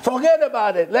 forget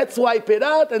about it. Let's wipe it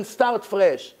out and start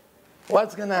fresh.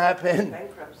 What's going to happen?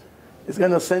 Bankruptcy. He's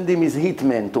going to send him his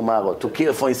hitman tomorrow to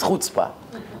kill for his chutzpah.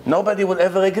 Nobody will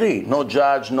ever agree. No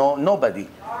judge, nobody.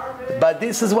 But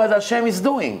this is what Hashem is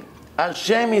doing.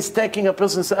 Hashem is taking a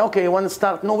person and saying, okay, you want to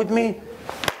start new with me?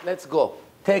 Let's go.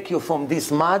 Take you from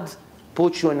this mud,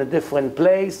 put you in a different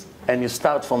place, and you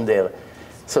start from there.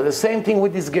 So the same thing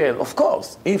with this girl. Of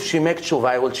course, if she makes tshuva,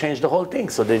 I will change the whole thing.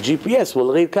 So the GPS will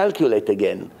recalculate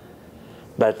again.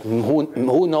 But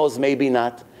who knows, maybe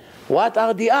not. What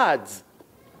are the odds?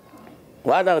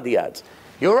 What are the odds?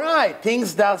 You're right,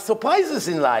 things that are surprises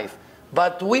in life.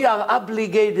 But we are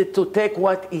obligated to take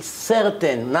what is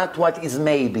certain, not what is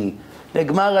maybe. The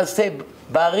Gemara says,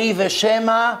 Bari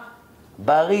v'shema,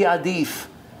 Bari adif.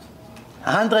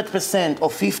 100% or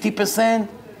 50%,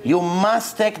 you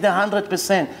must take the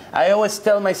 100%. I always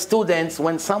tell my students,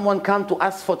 when someone comes to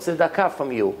ask for tzedakah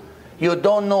from you, you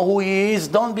don't know who he is,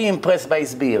 don't be impressed by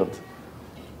his beard.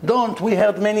 Don't. We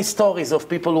heard many stories of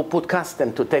people who put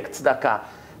custom to take tzedakah.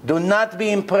 Do not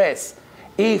be impressed.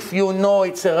 If you know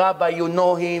it's a rabbi, you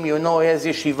know him, you know he has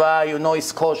yeshiva, you know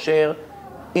he's kosher,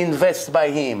 invest by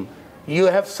him. You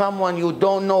have someone you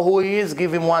don't know who he is,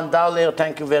 give him $1,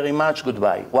 thank you very much,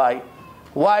 goodbye. Why?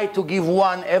 Why to give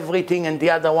one everything and the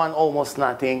other one almost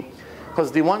nothing?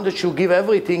 Because the one that you give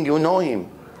everything, you know him.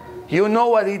 You know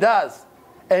what he does.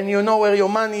 And you know where your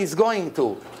money is going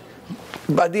to.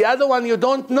 But the other one you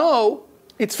don't know,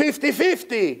 it's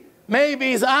 50-50.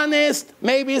 Maybe he's honest,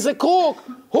 maybe he's a crook.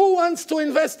 Who wants to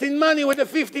invest in money with a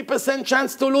 50%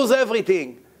 chance to lose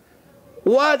everything?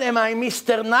 What am I,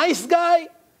 Mr. Nice Guy?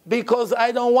 Because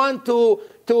I don't want to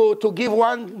give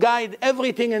one guy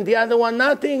everything and the other one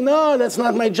nothing? No, that's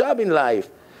not my job in life.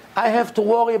 I have to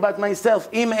worry about myself.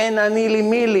 Im en ani li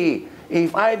mili.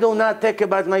 If I do not take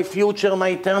about my future, my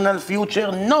eternal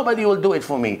future, nobody will do it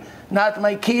for me. Not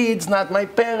my kids, not my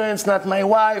parents, not my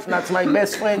wife, not my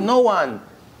best friend, no one.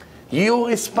 You're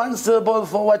responsible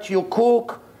for what you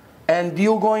cook, and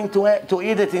you're going to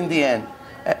eat it in the end.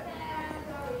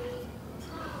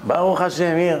 Baruch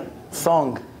Hashem, here,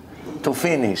 song to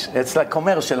finish. It's like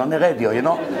commercial on the radio, you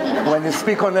know? When you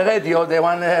speak on the radio, they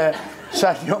want to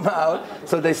shut your mouth,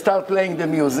 so they start playing the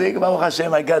music. Baruch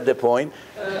Hashem, I got the point.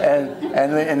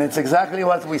 And it's exactly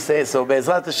what we say. So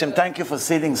Be'ezrat Hashem, thank you for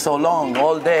sitting so long,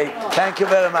 all day. Thank you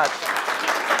very much.